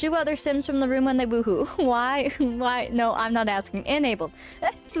 Sims will shoo other Sims from the room when they woohoo. Why? Why? No, I'm not asking. Enabled.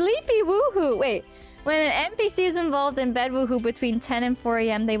 Sleepy woohoo. Wait. When an NPC is involved in bed woohoo between 10 and 4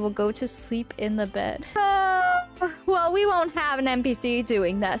 a.m., they will go to sleep in the bed. Well, we won't have an NPC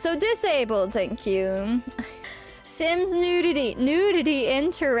doing that, so disabled, thank you. Sims nudity. Nudity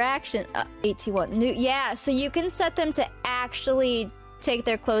interaction. 81. Yeah, so you can set them to actually take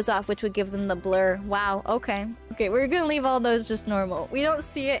their clothes off, which would give them the blur. Wow, okay. Okay, we're gonna leave all those just normal. We don't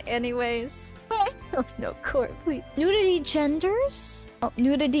see it anyways. Oh no, Court, please. Nudity genders? Oh,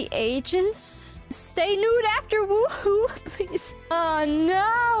 nudity ages? Stay nude after woohoo, please. Oh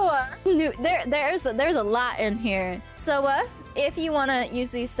no. There's a lot in here. So if you want to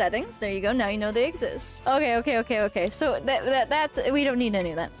use these settings, there you go. Now you know they exist. Okay. So that's we don't need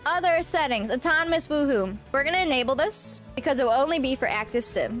any of that. Other settings, autonomous woohoo. We're gonna enable this because it will only be for active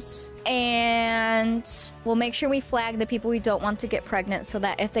sims, and we'll make sure we flag the people we don't want to get pregnant, so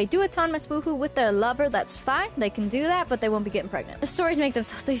that if they do autonomous woohoo with their lover, that's fine. They can do that, but they won't be getting pregnant. The stories make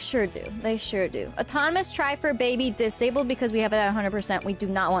themselves. They sure do. They sure do. Autonomous try for baby disabled because we have it at 100%. We do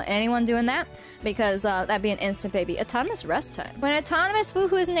not want anyone doing that because that'd be an instant baby. Autonomous rest time. When autonomous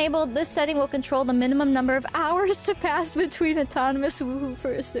woohoo is enabled, this setting will control the minimum number of hours to pass between autonomous woohoo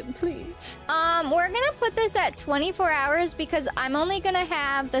for a sim, please. We're gonna put this at 24 hours because I'm only gonna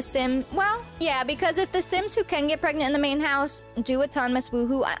have the sim. Well, yeah, because if the sims who can get pregnant in the main house do autonomous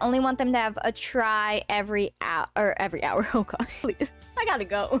woohoo, I only want them to have a try every hour. Oh god, please. I gotta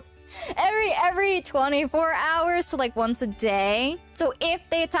go. Every 24 hours, so like once a day. So if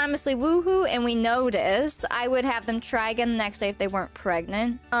they autonomously woohoo and we notice, I would have them try again the next day if they weren't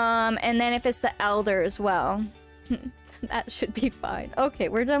pregnant. And then if it's the elder as well, that should be fine. Okay,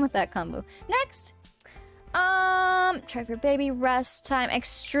 we're done with that combo. Next. Try for baby rest time.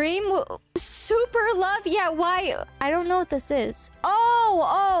 Extreme super love. Yeah, why? I don't know what this is.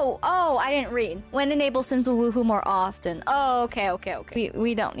 Oh, I didn't read. When enable sims will woohoo more often. Oh, okay.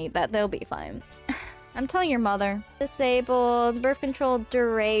 We don't need that. They'll be fine. I'm telling your mother. Disabled. Birth control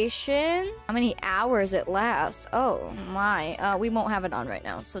duration. How many hours it lasts? Oh my. We won't have it on right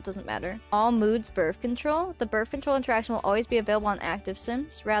now, so it doesn't matter. All moods birth control. The birth control interaction will always be available on active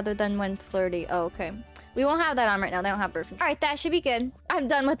sims rather than when flirty. Oh, okay. We won't have that on right now. They don't have birth control. All right, that should be good. I'm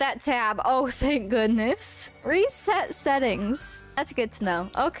done with that tab. Oh, thank goodness. Reset settings. That's good to know.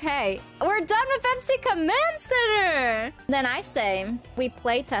 Okay, we're done with MC Command Center. Then I say we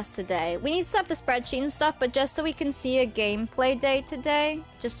play test today. We need to set up the spreadsheet and stuff, but just so we can see a gameplay day today,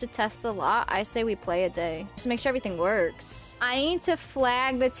 just to test the lot, I say we play a day. Just to make sure everything works. I need to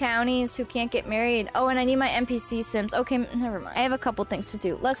flag the townies who can't get married. Oh, and I need my NPC sims. Okay, never mind. I have a couple things to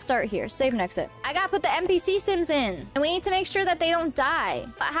do. Let's start here. Save and exit. I gotta put the NPC sims in. And we need to make sure that they don't die.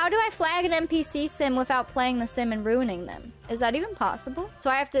 How do I flag an NPC sim without playing the sim and ruining them? Is that even possible? So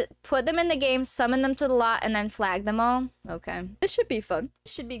I have to put them in the game, summon them to the lot, and then flag them all? Okay. This should be fun.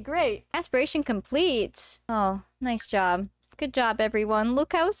 This should be great. Aspiration complete. Oh, nice job. Good job, everyone.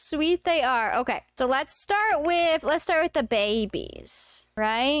 Look how sweet they are. Okay, so let's start with the babies,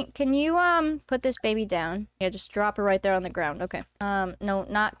 right? Can you put this baby down? Yeah, just drop her right there on the ground. Okay. No,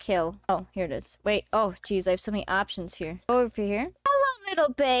 not kill. Oh, here it is. Wait. Oh, geez, I have so many options here. Go over here. Hello,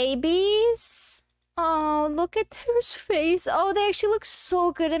 little babies. Oh, look at their face. Oh, they actually look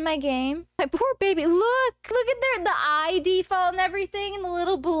so good in my game. My poor baby. Look at the eye default and everything and the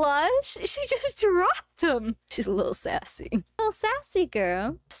little blush. She just dropped him. She's a little sassy. Little sassy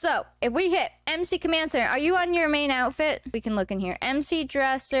girl. So, if we hit MC Command Center, are you on your main outfit? We can look in here. MC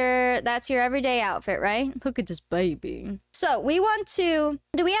Dresser, that's your everyday outfit, right? Look at this baby. So, we want to...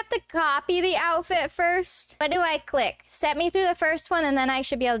 Do we have to copy the outfit first? What do I click? Set me through the first one, and then I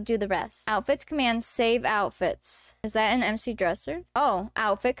should be able to do the rest. Outfits command, save outfits. Is that an MC Dresser? Oh,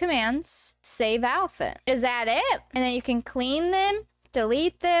 outfit commands, save outfit. Is that it? And then you can clean them,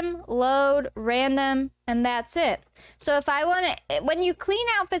 delete them, load, random, and that's it. So if I want to... When you clean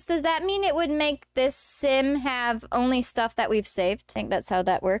outfits, does that mean it would make this sim have only stuff that we've saved? I think that's how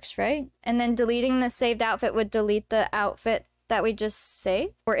that works, right? And then deleting the saved outfit would delete the outfit that we just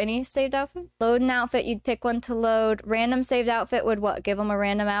saved, or any saved outfit. Load an outfit, you'd pick one to load. Random saved outfit would what? Give them a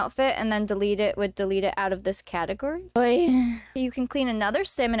random outfit, and then delete it would delete it out of this category. Boy. You can clean another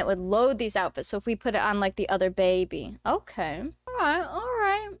sim and it would load these outfits. So if we put it on like the other baby. Okay. All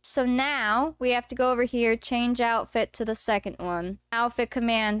right. So now we have to go over here, change outfit to the second one. Outfit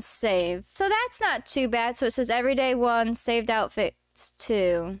command, save. So that's not too bad. So it says everyday 1, saved outfits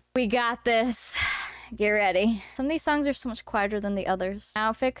 2. We got this. Get ready. Some of these songs are so much quieter than the others.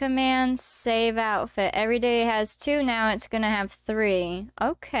 Outfit command, save outfit. Every day has 2, now it's gonna have 3.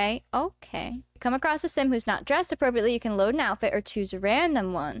 Okay. Come across a sim who's not dressed appropriately, you can load an outfit or choose a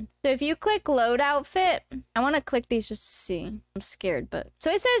random one. So if you click load outfit, I want to click these just to see. I'm scared, but... So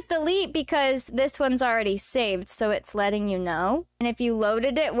it says delete because this one's already saved, so it's letting you know. And if you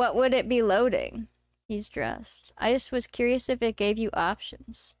loaded it, what would it be loading? He's dressed. I just was curious if it gave you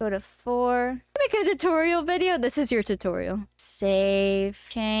options. Go to 4. Make a tutorial video. This is your tutorial. Save,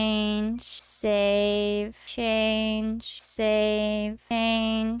 change, save, change, save,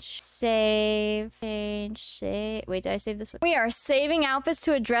 change, save, change, save. Wait, did I save this one? We are saving outfits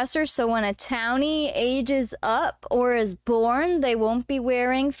to a dresser so when a townie ages up or is born, they won't be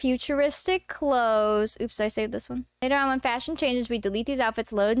wearing futuristic clothes. Oops, I saved this one. Later on when fashion changes, we delete these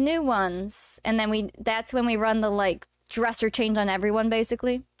outfits, load new ones. And then that's when we run the, like, dresser change on everyone,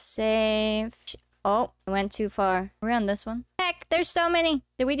 basically. Save. Oh, I went too far. We're on this one. Heck, there's so many.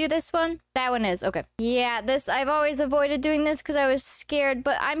 Did we do this one? That one is. Okay. Yeah, I've always avoided doing this because I was scared,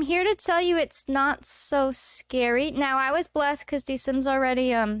 but I'm here to tell you it's not so scary. Now, I was blessed because these Sims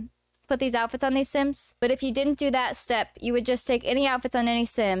already, put these outfits on these Sims. But if you didn't do that step, you would just take any outfits on any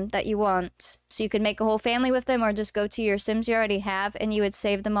Sim that you want. So you could make a whole family with them or just go to your Sims you already have and you would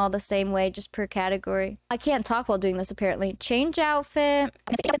save them all the same way, just per category. I can't talk while doing this, apparently. Change outfit.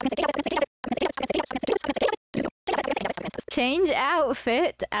 Change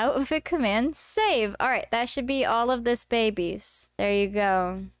outfit. Outfit command. Save. Alright, that should be all of this babies. There you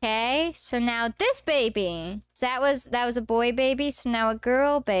go. Okay, so now this baby. So that was a boy baby, so now a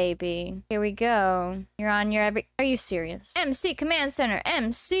girl baby. Here we go. You're on your Are you serious? MC Command Center.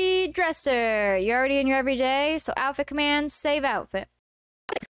 MC Dresser. You're already in your everyday, so outfit command, save outfit.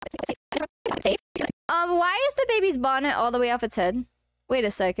 Why is the baby's bonnet all the way off its head? Wait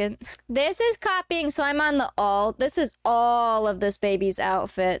a second. This is copying, so I'm on the all. This is all of this baby's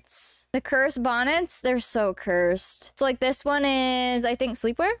outfits. The cursed bonnets, they're so cursed. So like this one is, I think,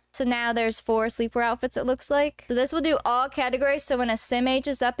 sleepwear. So now there's 4 sleepwear outfits, it looks like. So this will do all categories. So when a Sim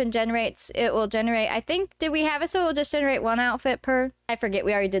ages up and generates, it will generate, I think, did we have it so it will just generate 1 outfit per? I forget,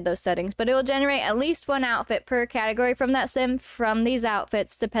 we already did those settings. But it will generate at least 1 outfit per category from that Sim from these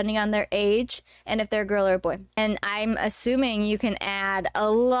outfits, depending on their age and if they're a girl or a boy. And I'm assuming you can add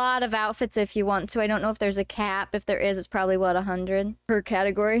a lot of outfits if you want to. I don't know if there's a cap. If there is, it's probably, what, 100 per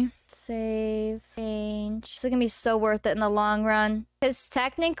category. Save, change. It's gonna be so worth it in the long run. Because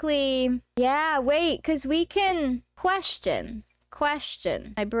technically, yeah, wait, because we can question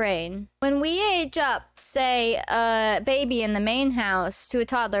my brain. When we age up, say, a baby in the main house to a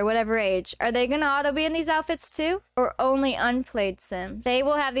toddler, whatever age, are they gonna auto be in these outfits too? Or only unplayed Sim? They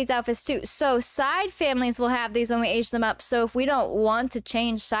will have these outfits too. So side families will have these when we age them up. So if we don't want to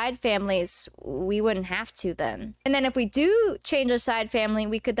change side families, we wouldn't have to then. And then if we do change a side family,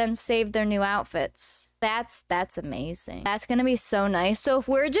 we could then save their new outfits. That's amazing. That's gonna be so nice. So if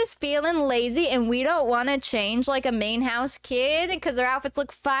we're just feeling lazy and we don't want to change like a main house kid because their outfits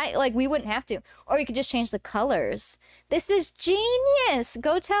look fine, like we wouldn't have to. Or we could just change the colors. This is genius.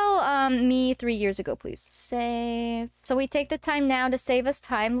 Go tell me 3 years ago, please. Save. So we take the time now to save us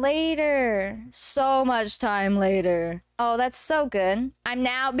time later. So much time later. Oh, that's so good. I'm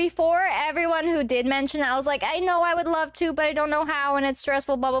now, before everyone who did mention it, I was like, I know I would love to, but I don't know how, and it's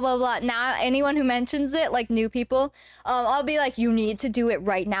stressful, blah, blah, blah, blah. Now, anyone who mentions it, like new people, I'll be like, you need to do it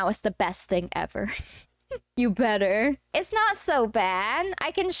right now. It's the best thing ever. You better. It's not so bad.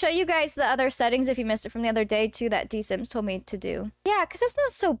 I can show you guys the other settings if you missed it from the other day, too, that D-Sims told me to do. Yeah, because it's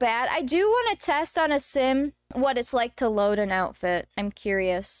not so bad. I do want to test on a Sim what it's like to load an outfit. I'm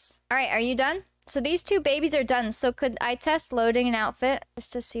curious. All right, are you done? So these 2 babies are done. So could I test loading an outfit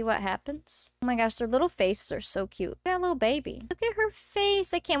just to see what happens? Oh my gosh, their little faces are so cute. Look at that little baby. Look at her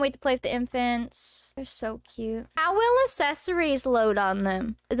face. I can't wait to play with the infants. They're so cute. How will accessories load on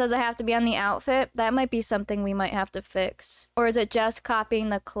them? Does it have to be on the outfit? That might be something we might have to fix. Or is it just copying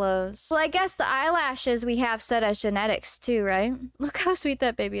the clothes? Well, I guess the eyelashes we have set as genetics too, right? Look how sweet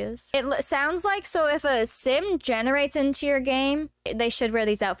that baby is. It sounds like, so if a Sim generates into your game, they should wear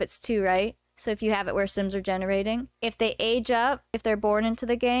these outfits too, right? So if you have it where Sims are generating, if they age up, if they're born into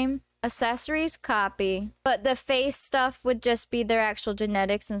the game, accessories, copy. But the face stuff would just be their actual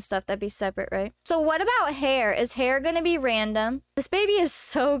genetics and stuff. That'd be separate, right? So what about hair? Is hair gonna be random? This baby is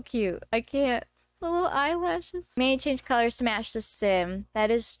so cute. I can't. The little eyelashes. May change colors to match the Sim. That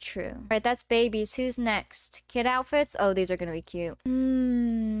is true. All right, that's babies. Who's next? Kid outfits? Oh, these are gonna be cute.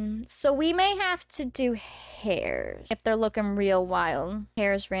 So we may have to do hairs if they're looking real wild.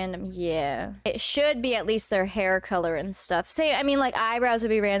 Hair's random. Yeah. It should be at least their hair color and stuff. Say, I mean, like eyebrows would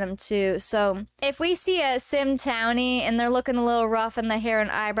be random too. So if we see a Sim townie and they're looking a little rough in the hair and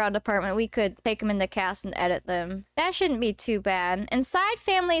eyebrow department, we could take them into cast and edit them. That shouldn't be too bad. And side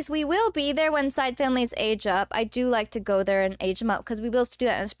families, we will be there when side families age up. I do like to go there and age them up because we will do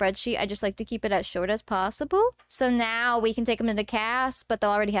that in a spreadsheet. I just like to keep it as short as possible. So now we can take them into cast, but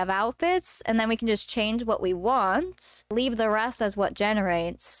they'll already have outfits, and then we can just change what we want, leave the rest as what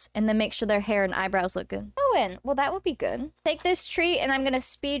generates, and then make sure their hair and eyebrows look good. Oh, and well, that would be good. Take this treat, and I'm gonna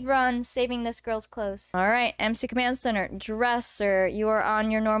speed run saving this girl's clothes. All right, MC Command Center, dresser, you are on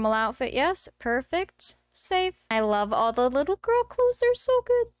your normal outfit, yes? Perfect. Save. I love all the little girl clothes. They're so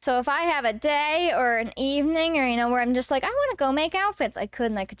good. So if I have a day or an evening or, you know, where I'm just like, I want to go make outfits, I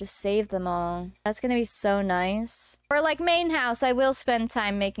could just save them all. That's going to be so nice. Or like main house, I will spend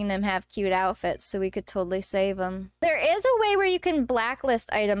time making them have cute outfits so we could totally save them. There is a way where you can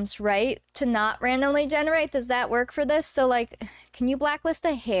blacklist items, right? To not randomly generate. Does that work for this? So like, can you blacklist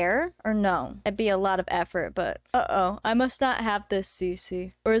a hair or no? That'd be a lot of effort, but uh-oh. I must not have this,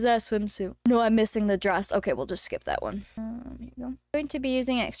 CC. Or is that a swimsuit? No, I'm missing the dress. Okay, we'll just skip that one. Here you go. Going to be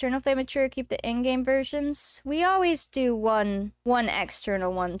using external flame mature, keep the in-game versions. We always do one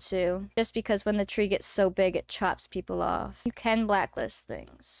external one too. Just because when the tree gets so big, it chops people off. You can blacklist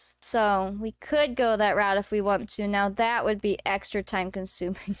things. So we could go that route if we want to. Now that would be extra time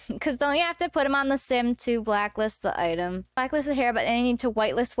consuming. Because don't you have to put them on the sim to blacklist the item? Blacklist the hair, but then you need to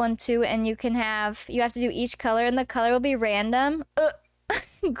whitelist one too, and you have to do each color, and the color will be random.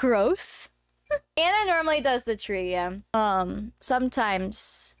 Gross. Anna normally does the tree, yeah.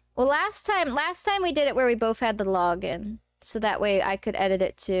 Sometimes. Well, last time we did it where we both had the login. So that way I could edit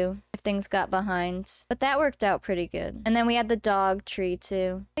it too, if things got behind. But that worked out pretty good. And then we had the dog tree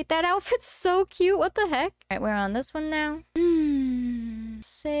too. Wait, that outfit's so cute. What the heck? All right, we're on this one now.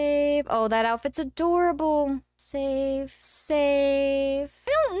 Save. Oh, that outfit's adorable. Save. Save.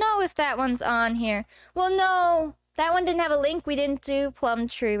 I don't know if that one's on here. Well, no. That one didn't have a link. We didn't do plum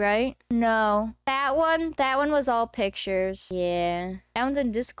tree, right? No. That one was all pictures. Yeah. That one's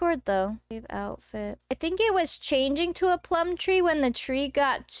in Discord, though. Save outfit. I think it was changing to a plum tree when the tree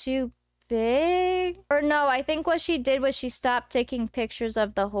got too big. Or no, I think what she did was she stopped taking pictures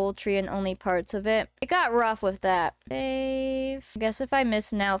of the whole tree and only parts of it. It got rough with that. Save. I guess if I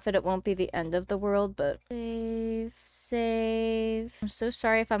miss an outfit, it won't be the end of the world, but save. Save. I'm so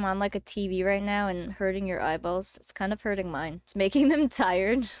sorry if I'm on like a TV right now and hurting your eyeballs. It's kind of hurting mine. It's making them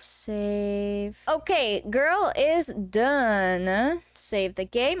tired. Save. Okay, girl is done. Save the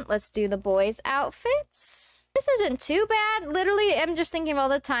game. Let's do the boys' outfits. This isn't too bad. Literally, I'm just thinking of all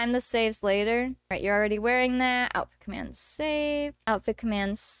the time this saves later. Right, you're already wearing that. Outfit command save. Outfit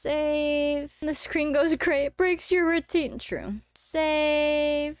command save. And the screen goes gray. It breaks your routine. True.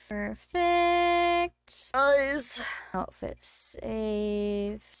 Save. Perfect. Nice. Outfit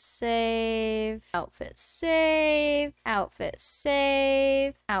save. Save. Outfit save. Outfit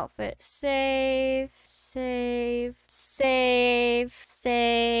save. Outfit save. Save. Save.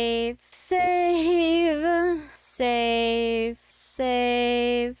 Save. Save. Save.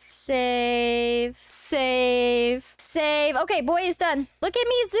 Save. Save. Save. Save. Okay, boy is done. Look at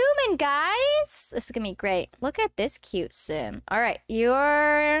me zooming, guys. This is gonna be great. Look at this cute sim. All right, we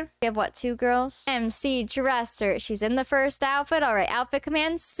have what, 2 girls? MC dresser. She's in the first outfit. All right, outfit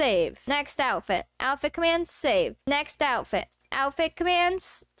command save. Next outfit. Outfit command save. Next outfit. Outfit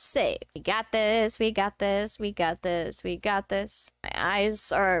commands, save. We got this, we got this, we got this, we got this. My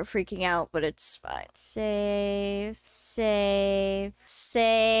eyes are freaking out, but it's fine. Save, save,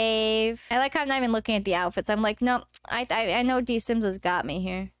 save. I like how I'm not even looking at the outfits. I'm like, no, I know D Sims has got me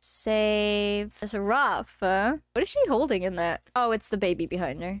here. Save. That's rough, huh? What is she holding in that? Oh, it's the baby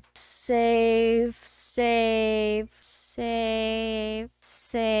behind her. Save, save, save,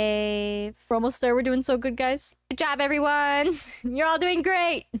 save. We're almost there. We're doing so good, guys. Good job, everyone. You're all doing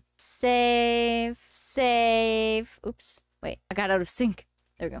great. Save, save. Oops. Wait, I got out of sync.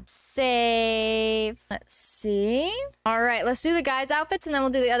 There we go. Save. Let's see. All right, let's do the guys' outfits, and then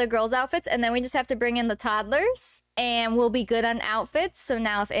we'll do the other girls' outfits, and then we just have to bring in the toddlers, and we'll be good on outfits. So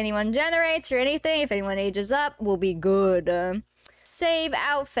now if anyone generates or anything, if anyone ages up, we'll be good. Save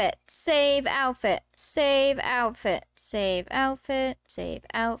outfit. Save outfit. Save outfit. Save outfit. Save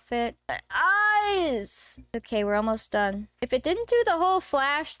outfit. Eyes! Okay, we're almost done. If it didn't do the whole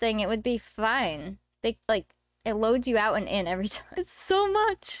flash thing, it would be fine. It loads you out and in every time. It's so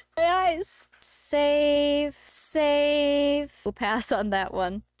much. My eyes. Save. Save. We'll pass on that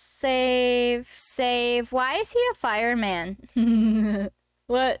one. Save. Save. Why is he a fireman?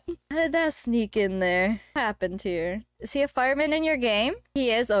 What? How did that sneak in there? What happened here? Is he a fireman in your game? He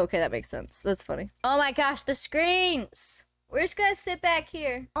is? Oh, okay, that makes sense. That's funny. Oh my gosh, the screens! We're just gonna sit back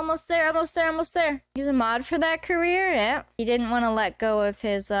here. Almost there, almost there, almost there. Use a mod for that career? Yeah. He didn't want to let go of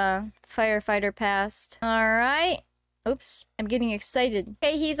his, firefighter past. Alright. Oops. I'm getting excited.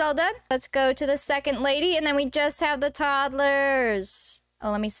 Okay, he's all done. Let's go to the second lady, and then we just have the toddlers.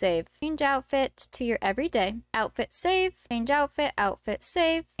 Oh, let me save. Change outfit to your everyday. Outfit save. Change outfit. Outfit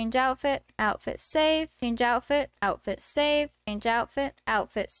save. Change outfit. Outfit save. Change outfit. Outfit save. Change outfit.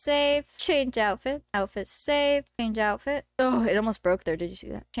 Outfit save. Change outfit. Outfit save. Change outfit. Oh, it almost broke there. Did you see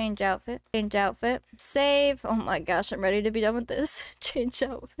that? Change outfit. Change outfit. Save. Oh my gosh, I'm ready to be done with this. Change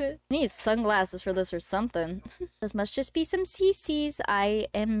outfit. I need sunglasses for this or something. This must just be some CCs I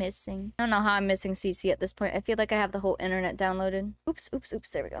am missing. I don't know how I'm missing CC at this point. I feel like I have the whole internet downloaded. Oops, oops, oops.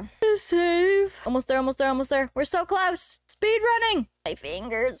 There we go. Save. Almost there, almost there, almost there. We're so close. Speed running. My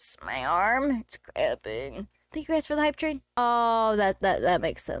fingers, my arm. It's cramping. Thank you guys for the hype train. Oh, that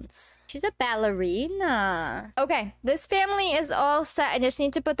makes sense. She's a ballerina. Okay, this family is all set. I just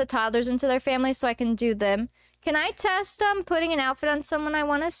need to put the toddlers into their family so I can do them. Can I test putting an outfit on someone? I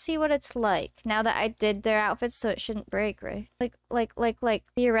want to see what it's like now that I did their outfits, so it shouldn't break, right? Like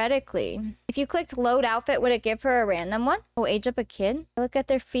theoretically, if you clicked load outfit, would it give her a random one? Oh, age up a kid. Look at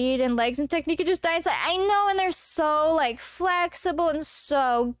their feet and legs and technique and just die inside. I know, and they're so like flexible and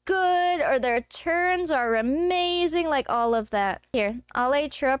so good, or their turns are amazing, like all of that. Here, I'll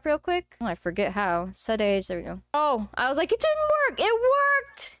age her up real quick. Oh, I forget how. Set age. There we go. Oh, I was like, it didn't work. It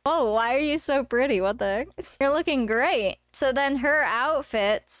worked. Oh, why are you so pretty? What the heck? You're looking great. So then her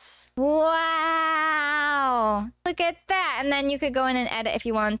outfits. Wow. Look at that. And then you could go in and edit if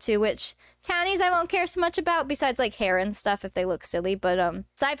you want to, which townies I won't care so much about besides like hair and stuff if they look silly. But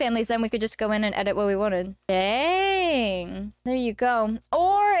side families, then we could just go in and edit what we wanted. Dang. There you go.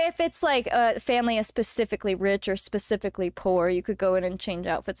 Or if it's like a family is specifically rich or specifically poor, you could go in and change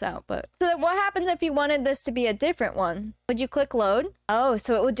outfits out. But so then what happens if you wanted this to be a different one? Would you click load? Oh,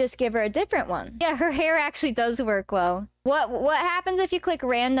 so it would just give her a different one. Yeah, her hair actually does work well. What happens if you click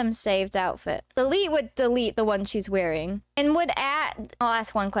random saved outfit? Delete would delete the one she's wearing. And would add... I'll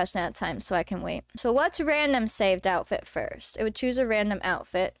ask one question at a time so I can wait. So what's random saved outfit first? It would choose a random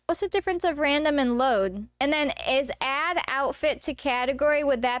outfit. What's the difference of random and load? And then is add outfit to category?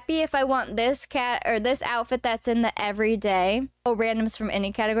 Would that be if I want this this outfit that's in the everyday? Oh, randoms from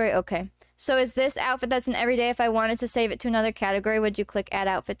any category? Okay. So is this outfit that's in everyday, if I wanted to save it to another category, would you click add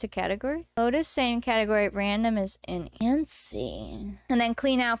outfit to category? Load is same category, random is any. Fancy. And then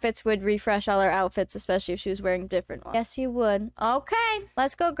clean outfits would refresh all our outfits, especially if she was wearing different ones. Yes, you would. Okay,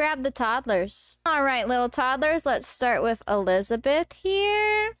 let's go grab the toddlers. All right, little toddlers, let's start with Elizabeth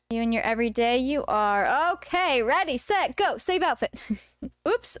here. You and your everyday, you are. Okay, ready, set, go, save outfit.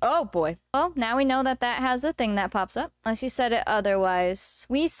 Oops, oh boy. Well, now we know that that has a thing that pops up. Unless you set it otherwise.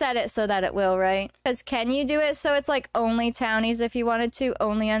 We set it so that it will, right? Because can you do it so it's like only townies if you wanted to?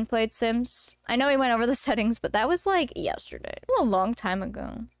 Only unplayed Sims? I know we went over the settings, but that was like yesterday. A long time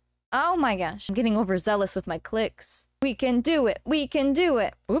ago. Oh my gosh. I'm getting overzealous with my clicks. We can do it. We can do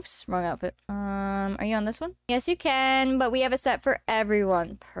it. Oops, wrong outfit. Are you on this one? Yes, you can, but we have a set for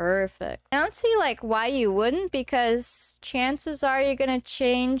everyone. Perfect. I don't see like why you wouldn't, because chances are you're gonna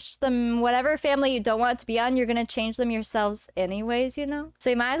change them. Whatever family you don't want it to be on, you're gonna change them yourselves anyways, you know? So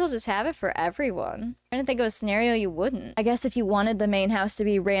you might as well just have it for everyone. I'm trying to think of a scenario you wouldn't. I guess if you wanted the main house to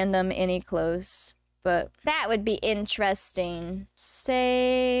be random any clothes. But that would be interesting.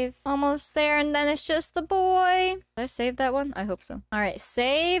 Save. Almost there, and then it's just the boy. Did I save that one? I hope so. All right,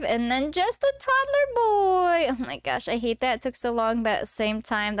 save, and then just the toddler boy. Oh my gosh, I hate that it took so long, but at the same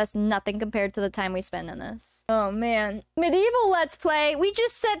time, that's nothing compared to the time we spend in this. Oh man. Medieval Let's Play. We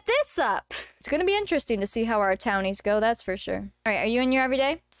just set this up. It's gonna be interesting to see how our townies go, that's for sure. All right, are you in your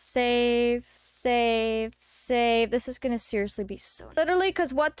everyday? Save, save, save. This is gonna seriously be so... Literally,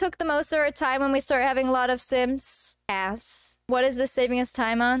 because what took the most of our time when we started having a lot of Sims? Pass. What is this saving us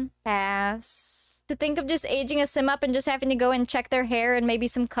time on? Pass. To think of just aging a Sim up and just having to go and check their hair and maybe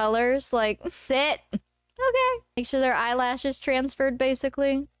some colors, like, sit. Okay. Make sure their eyelashes transferred,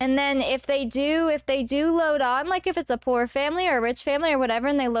 basically. And then if they do load on, like if it's a poor family or a rich family or whatever,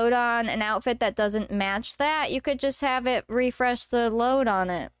 and they load on an outfit that doesn't match that, you could just have it refresh the load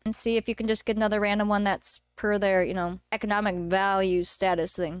on it and see if you can just get another random one that's per their, you know, economic value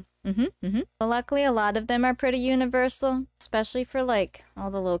status thing. But luckily, a lot of them are pretty universal, especially for like all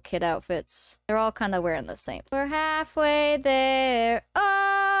the little kid outfits. They're all kind of wearing the same. We're halfway there.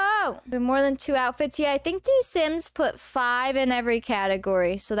 Oh, we have more than 2 outfits. Yeah, I think these Sims put 5 in every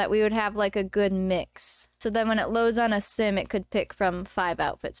category so that we would have like a good mix. So then when it loads on a Sim, it could pick from 5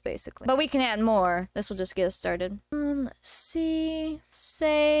 outfits basically. But we can add more. This will just get us started. Let's see.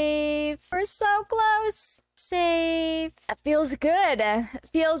 Save. We're so close. Save. That feels good. It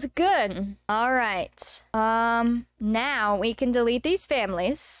feels good. All right. Now we can delete these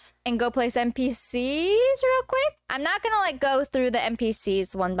families and go place NPCs real quick. I'm not gonna like go through the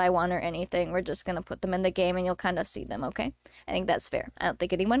NPCs one by one or anything. We're just gonna put them in the game and you'll kind of see them, okay? I think that's fair. I don't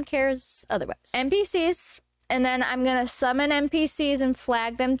think anyone cares otherwise. NPCs. And then I'm gonna summon NPCs and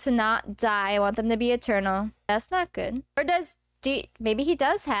flag them to not die. I want them to be eternal. That's not good. Or does... maybe he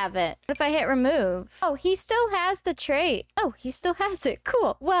does have it. What if I hit remove? Oh, he still has the trait. Oh, he still has it.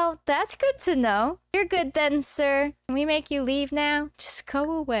 Cool. Well, that's good to know. You're good then, sir. Can we make you leave now? Just go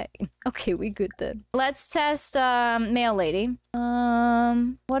away. Okay, we good then. Let's test male lady.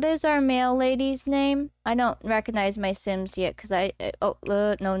 What is our male lady's name? I don't recognize my Sims yet because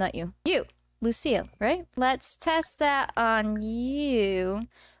no, not you. You. Lucille, right? Let's test that on you.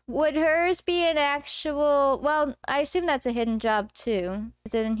 Would hers be an actual... Well, I assume that's a hidden job too.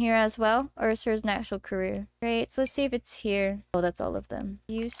 Is it in here as well? Or is hers an actual career? Great, so let's see if it's here. Oh, that's all of them.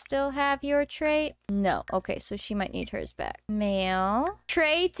 You still have your trait? No. Okay, so she might need hers back. Male.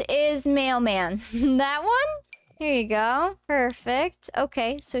 Trait is mailman. That one? Here you go. Perfect.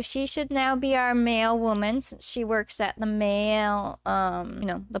 Okay, so she should now be our mail woman since she works at the mail, you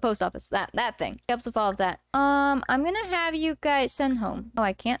know, the post office. That thing. Helps with all of that. I'm gonna have you guys send home. Oh,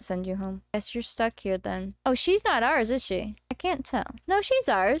 I can't send you home. Guess you're stuck here then. Oh, she's not ours, is she? I can't tell. No, she's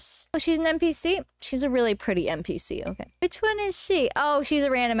ours. Oh, she's an NPC? She's a really pretty NPC. Okay. Which one is she? Oh, she's a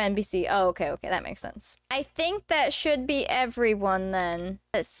random NPC. Oh, okay, that makes sense. I think that should be everyone then.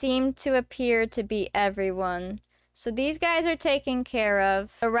 That seemed to appear to be everyone. So these guys are taken care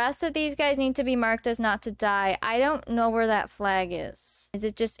of. The rest of these guys need to be marked as not to die. I don't know where that flag is. Is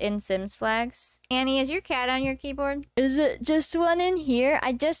it just in Sims flags? Annie, is your cat on your keyboard? Is it just one in here?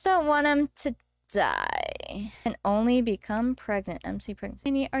 I just don't want him to die. And only become pregnant. MC pregnancy.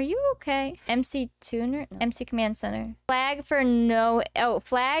 Annie, are you okay? MC tuner? No. MC command center. Flag for no... Oh,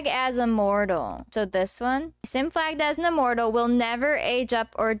 flag as immortal. So this one. Sim flagged as an immortal will never age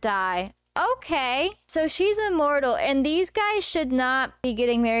up or die. Okay, so she's immortal, and these guys should not be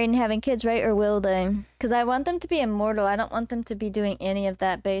getting married and having kids, right? Or will they? Because I want them to be immortal. I don't want them to be doing any of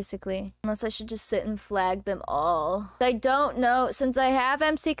that, basically. Unless I should just sit and flag them all. I don't know. Since I have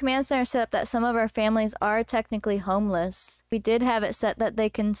MC Command Center set up that some of our families are technically homeless. We did have it set that they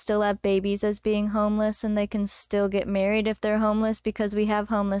can still have babies as being homeless, and they can still get married if they're homeless because we have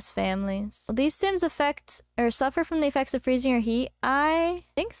homeless families. Will these Sims affect or suffer from the effects of freezing or heat? I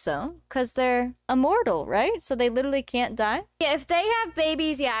think so. Because they're immortal, right? So they literally can't die? Yeah, if they have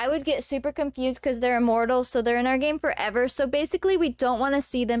babies, yeah, I would get super confused because they're immortal, so they're in our game forever. So basically, we don't want to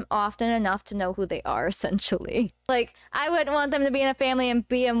see them often enough to know who they are, essentially. Like, I wouldn't want them to be in a family and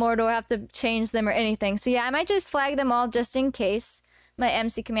be immortal or have to change them or anything. So yeah, I might just flag them all just in case my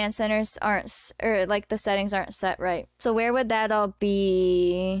MC command centers aren't, or like the settings aren't set right. So where would that all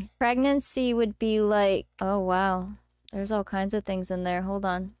be? Pregnancy would be like, oh wow. There's all kinds of things in there. Hold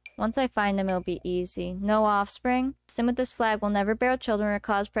on. Once I find them, it'll be easy. No offspring. Sim with this flag will never bear children or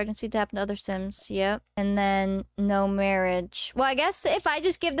cause pregnancy to happen to other Sims. Yep. And then no marriage. Well, I guess if I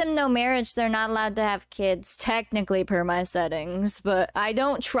just give them no marriage, they're not allowed to have kids, technically per my settings, but I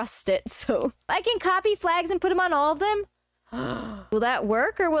don't trust it, so I can copy flags and put them on all of them? Will that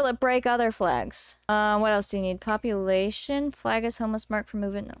work or will it break other flags? What else do you need? Population. Flag is homeless mark for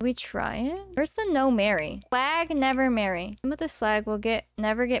movement. No. We try it? Where's the no marry? Flag never marry. With this flag will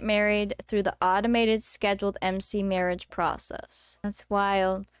never get married through the automated scheduled MC marriage process. That's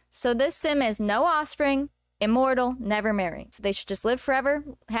wild. So this sim is no offspring, immortal, never marry. So they should just live forever,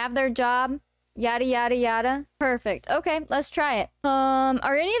 have their job, yada yada yada. Perfect. Okay, let's try it.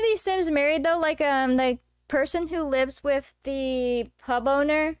 Are any of these sims married though? Like the person who lives with the pub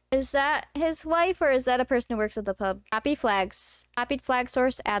owner, is that his wife or is that a person who works at the pub? Copy flags. Copied flag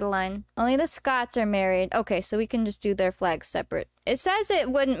source Adeline. Only the Scots are married. Okay, so we can just do their flags separate. It says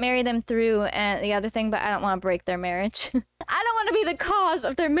it wouldn't marry them through the other thing, but I don't want to break their marriage. I don't want to be the cause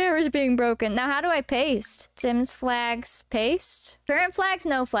of their marriage being broken. Now, how do I paste? Sims flags, paste. Current flags,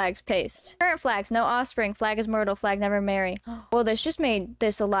 no flags, paste. Current flags, no offspring. Flag is mortal, flag never marry. Well, this just made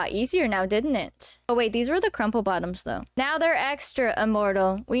this a lot easier now, didn't it? Oh, wait, these were the crumple bottoms, though. Now they're extra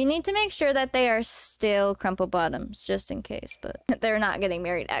immortal. We need to make sure that they are still crumple bottoms, just in case, but they're not getting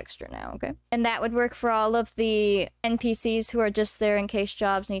married extra now, okay? And that would work for all of the NPCs who are just there in case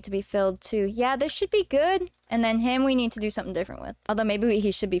jobs need to be filled too. Yeah, this should be good. And then him we need to do something different with. Although maybe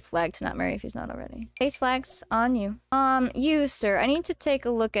he should be flagged to not marry if he's not already. Face flags on you. You, sir, I need to take a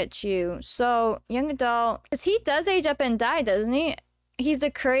look at you. So, young adult, because he does age up and die, doesn't he? He's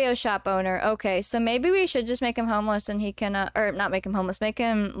the curio shop owner. Okay, so maybe we should just make him homeless and he can, or not make him homeless, make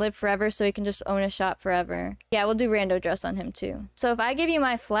him live forever so he can just own a shop forever. Yeah, we'll do rando dress on him too. So if I give you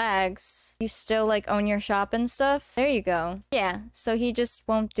my flags, you still like own your shop and stuff? There you go. Yeah, so he just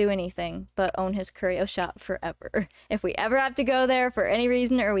won't do anything but own his curio shop forever. If we ever have to go there for any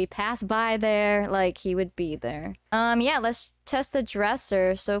reason or we pass by there, like he would be there. Yeah, let's test the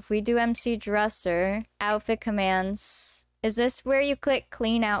dresser. So if we do MC dresser, outfit commands, is this where you click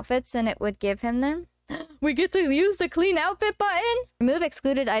clean outfits and it would give him them? We get to use the clean outfit button? Remove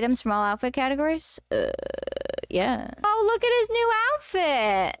excluded items from all outfit categories? Yeah. Oh, look at his new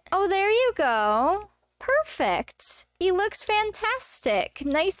outfit. Oh, there you go. Perfect. He looks fantastic.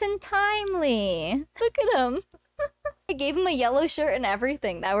 Nice and timely. Look at him. I gave him a yellow shirt and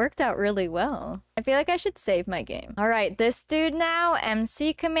everything. That worked out really well. I feel like I should save my game. All right, this dude now,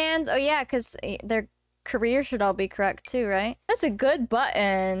 MC commands. Oh yeah, because their career should all be correct too, right? That's a good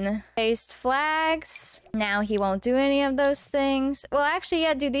button. Paste flags. Now he won't do any of those things. Well, actually,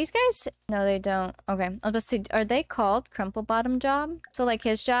 yeah, do these guys? No, they don't. Okay, I was about to say, are they called crumple bottom job? So like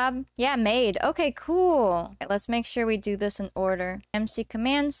his job? Yeah, made. Okay, cool. Okay, let's make sure we do this in order. MC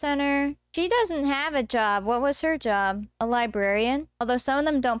command center. She doesn't have a job. What was her job? A librarian? Although some of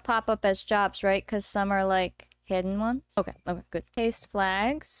them don't pop up as jobs, right? Because some are like hidden ones. Okay, okay, good. Paste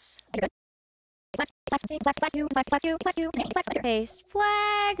flags. Paste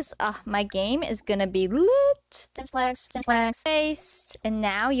flags. Ah, my game is gonna be lit. Sims flags, Sims flags. Paste. And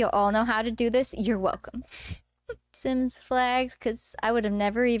now you all know how to do this. You're welcome. Sims flags, because I would have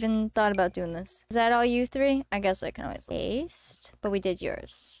never even thought about doing this. Is that all you three? I guess I can always paste. But we did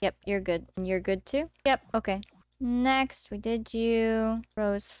yours. Yep, you're good. And you're good too? Yep, okay. Next, we did you.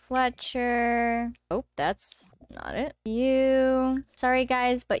 Rose Fletcher. Oh, that's not it. You. Sorry,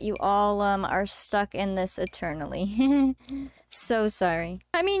 guys, but you all are stuck in this eternally. So sorry.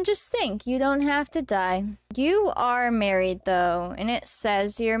 I mean, just think, you don't have to die. You are married, though, and it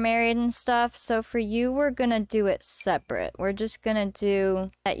says you're married and stuff, so for you, we're gonna do it separate. We're just gonna do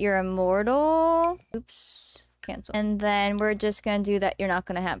that you're immortal. Oops. Cancel. And then we're just gonna do that you're not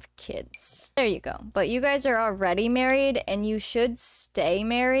gonna have kids. There you go. But you guys are already married, and you should stay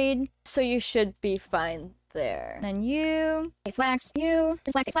married, so you should be fine there. And you. Face flags. You.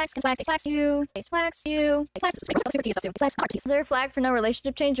 Face flags. Face flags. Face flags. You. Face flags. You. Face flags. Is there a flag for no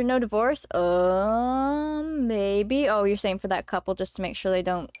relationship change or no divorce? Maybe. Oh, you're saying for that couple just to make sure they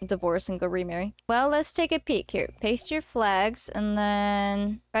don't divorce and go remarry. Well, let's take a peek here. Paste your flags and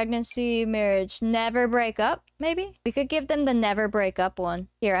then pregnancy, marriage, never break up. Maybe we could give them the never break up one.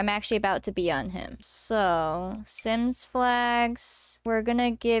 Here, I'm actually about to be on him. So Sims flags. We're gonna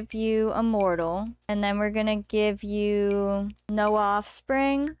give you immortal, and then we're gonna give you no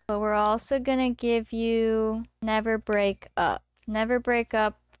offspring, but we're also gonna give you never break up. Never break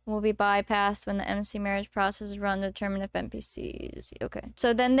up will be bypassed when the MC marriage process is run to determine if NPCs. Okay,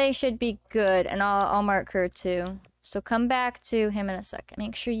 so then they should be good, and I'll mark her too. So come back to him in a second.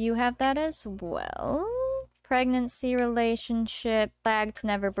 Make sure you have that as well. Pregnancy, relationship, flag to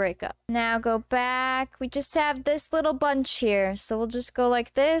never break up. Now go back. We just have this little bunch here. So we'll just go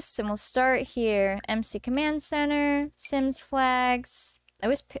like this and we'll start here. MC Command Center, Sims flags.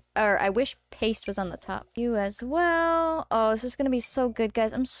 I wish paste was on the top. You as well. Oh, this is gonna be so good,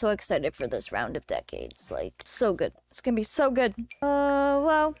 guys. I'm so excited for this round of decades. Like, so good. It's gonna be so good.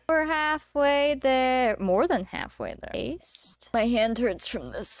 Well, we're halfway there. More than halfway there. Paste. My hand hurts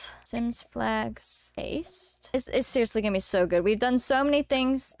from this. Sims flags. Paste. It's seriously gonna be so good. We've done so many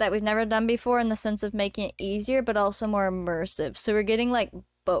things that we've never done before in the sense of making it easier, but also more immersive. So we're getting like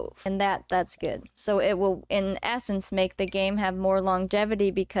both, and that's good. So it will in essence make the game have more longevity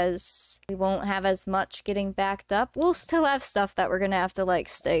because we won't have as much getting backed up. We'll still have stuff that we're gonna have to like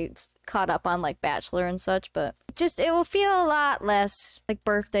stay caught up on, like Bachelor and such, but just it will feel a lot less like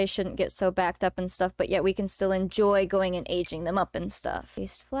birthday shouldn't get so backed up and stuff, but yet we can still enjoy going and aging them up and stuff.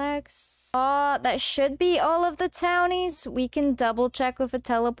 Paste flags. That should be all of the townies. We can double check with a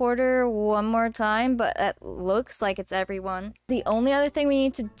teleporter one more time, but it looks like it's everyone. The only other thing we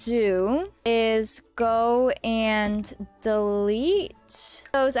need to do is go and delete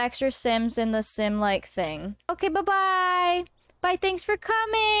those extra sims in the sim-like thing. Okay, bye-bye. Bye, thanks for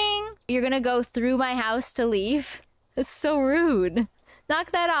coming. You're gonna go through my house to leave? That's so rude.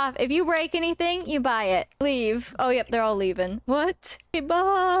 Knock that off. If you break anything, you buy it. Leave. Oh, yep, they're all leaving. What? Okay,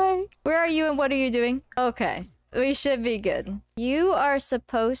 bye. Where are you and what are you doing? Okay. We should be good. You are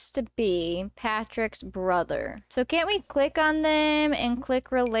supposed to be Patrick's brother. So can't we click on them and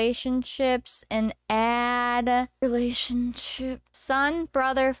click relationships and add relationship? Son,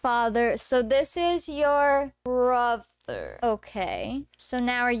 brother, father. So this is your brother. brother. Okay. So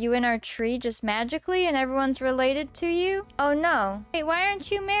now are you in our tree just magically and everyone's related to you? Oh no. Wait, why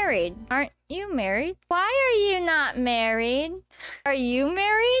aren't you married? Aren't you married? Why are you not married? Are you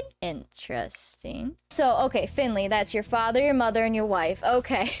married? Interesting. So, okay, Finley, that's your father, your mother, and your wife.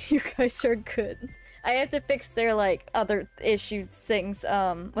 Okay, you guys are good. I have to fix their, like, other issue things,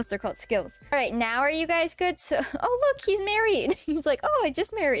 what's they're called? Skills. All right, now are you guys good? So, oh, look, he's married. He's like, oh, I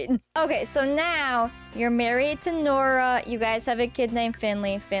just married. Okay, so now you're married to Nora. You guys have a kid named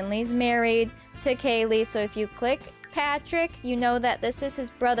Finley. Finley's married to Kaylee. So if you click Patrick, you know that this is his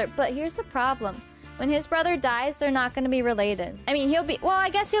brother. But here's the problem. When his brother dies, they're not going to be related. I mean, he'll be... Well,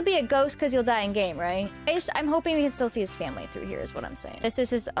 I guess he'll be a ghost because he'll die in game, right? I'm hoping we can still see his family through here is what I'm saying. This is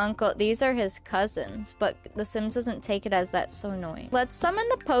his uncle. These are his cousins, but The Sims doesn't take it as that's so annoying. Let's summon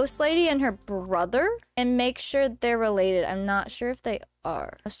the post lady and her brother and make sure they're related. I'm not sure if they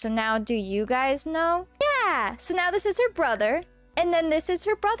are. So now, do you guys know? Yeah! So now this is her brother. And then this is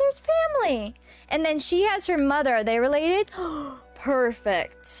her brother's family. And then she has her mother. Are they related?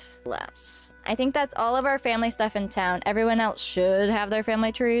 Perfect. Less. I think that's all of our family stuff in town. Everyone else should have their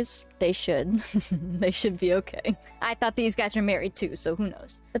family trees. They should. They should be okay. I thought these guys were married too, so who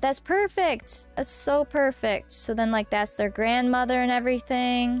knows. But that's perfect. That's so perfect. So then, like, that's their grandmother and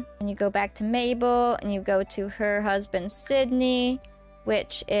everything. And you go back to Mabel, and you go to her husband, Sydney,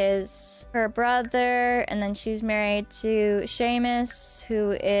 which is her brother. And then she's married to Seamus,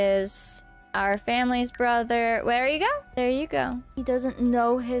 who is... our family's brother. There you go. There you go. He doesn't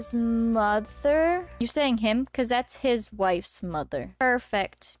know his mother. You're saying him? Because that's his wife's mother.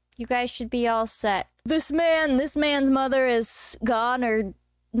 Perfect. You guys should be all set. This man's mother is gone or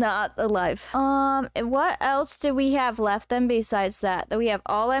not alive. What else do we have left then besides that? We have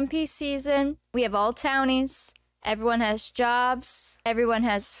all NPCs in. We have all townies. Everyone has jobs. Everyone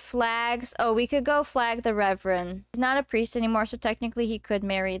has flags. Oh, we could go flag the Reverend. He's not a priest anymore, so technically he could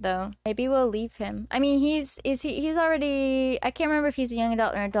marry, though. Maybe we'll leave him. I mean, he's already... I can't remember if he's a young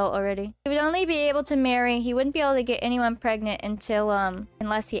adult or an adult already. He would only be able to marry. He wouldn't be able to get anyone pregnant until,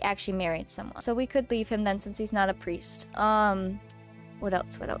 unless he actually married someone. So we could leave him then since he's not a priest. What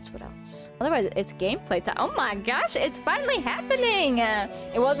else? What else? What else? Otherwise, it's gameplay time. Oh my gosh, it's finally happening!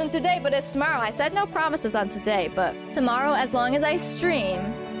 It wasn't today, but it's tomorrow. I said no promises on today, but tomorrow, as long as I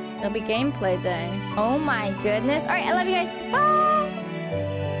stream, it'll be gameplay day. Oh my goodness. All right, I love you guys. Bye!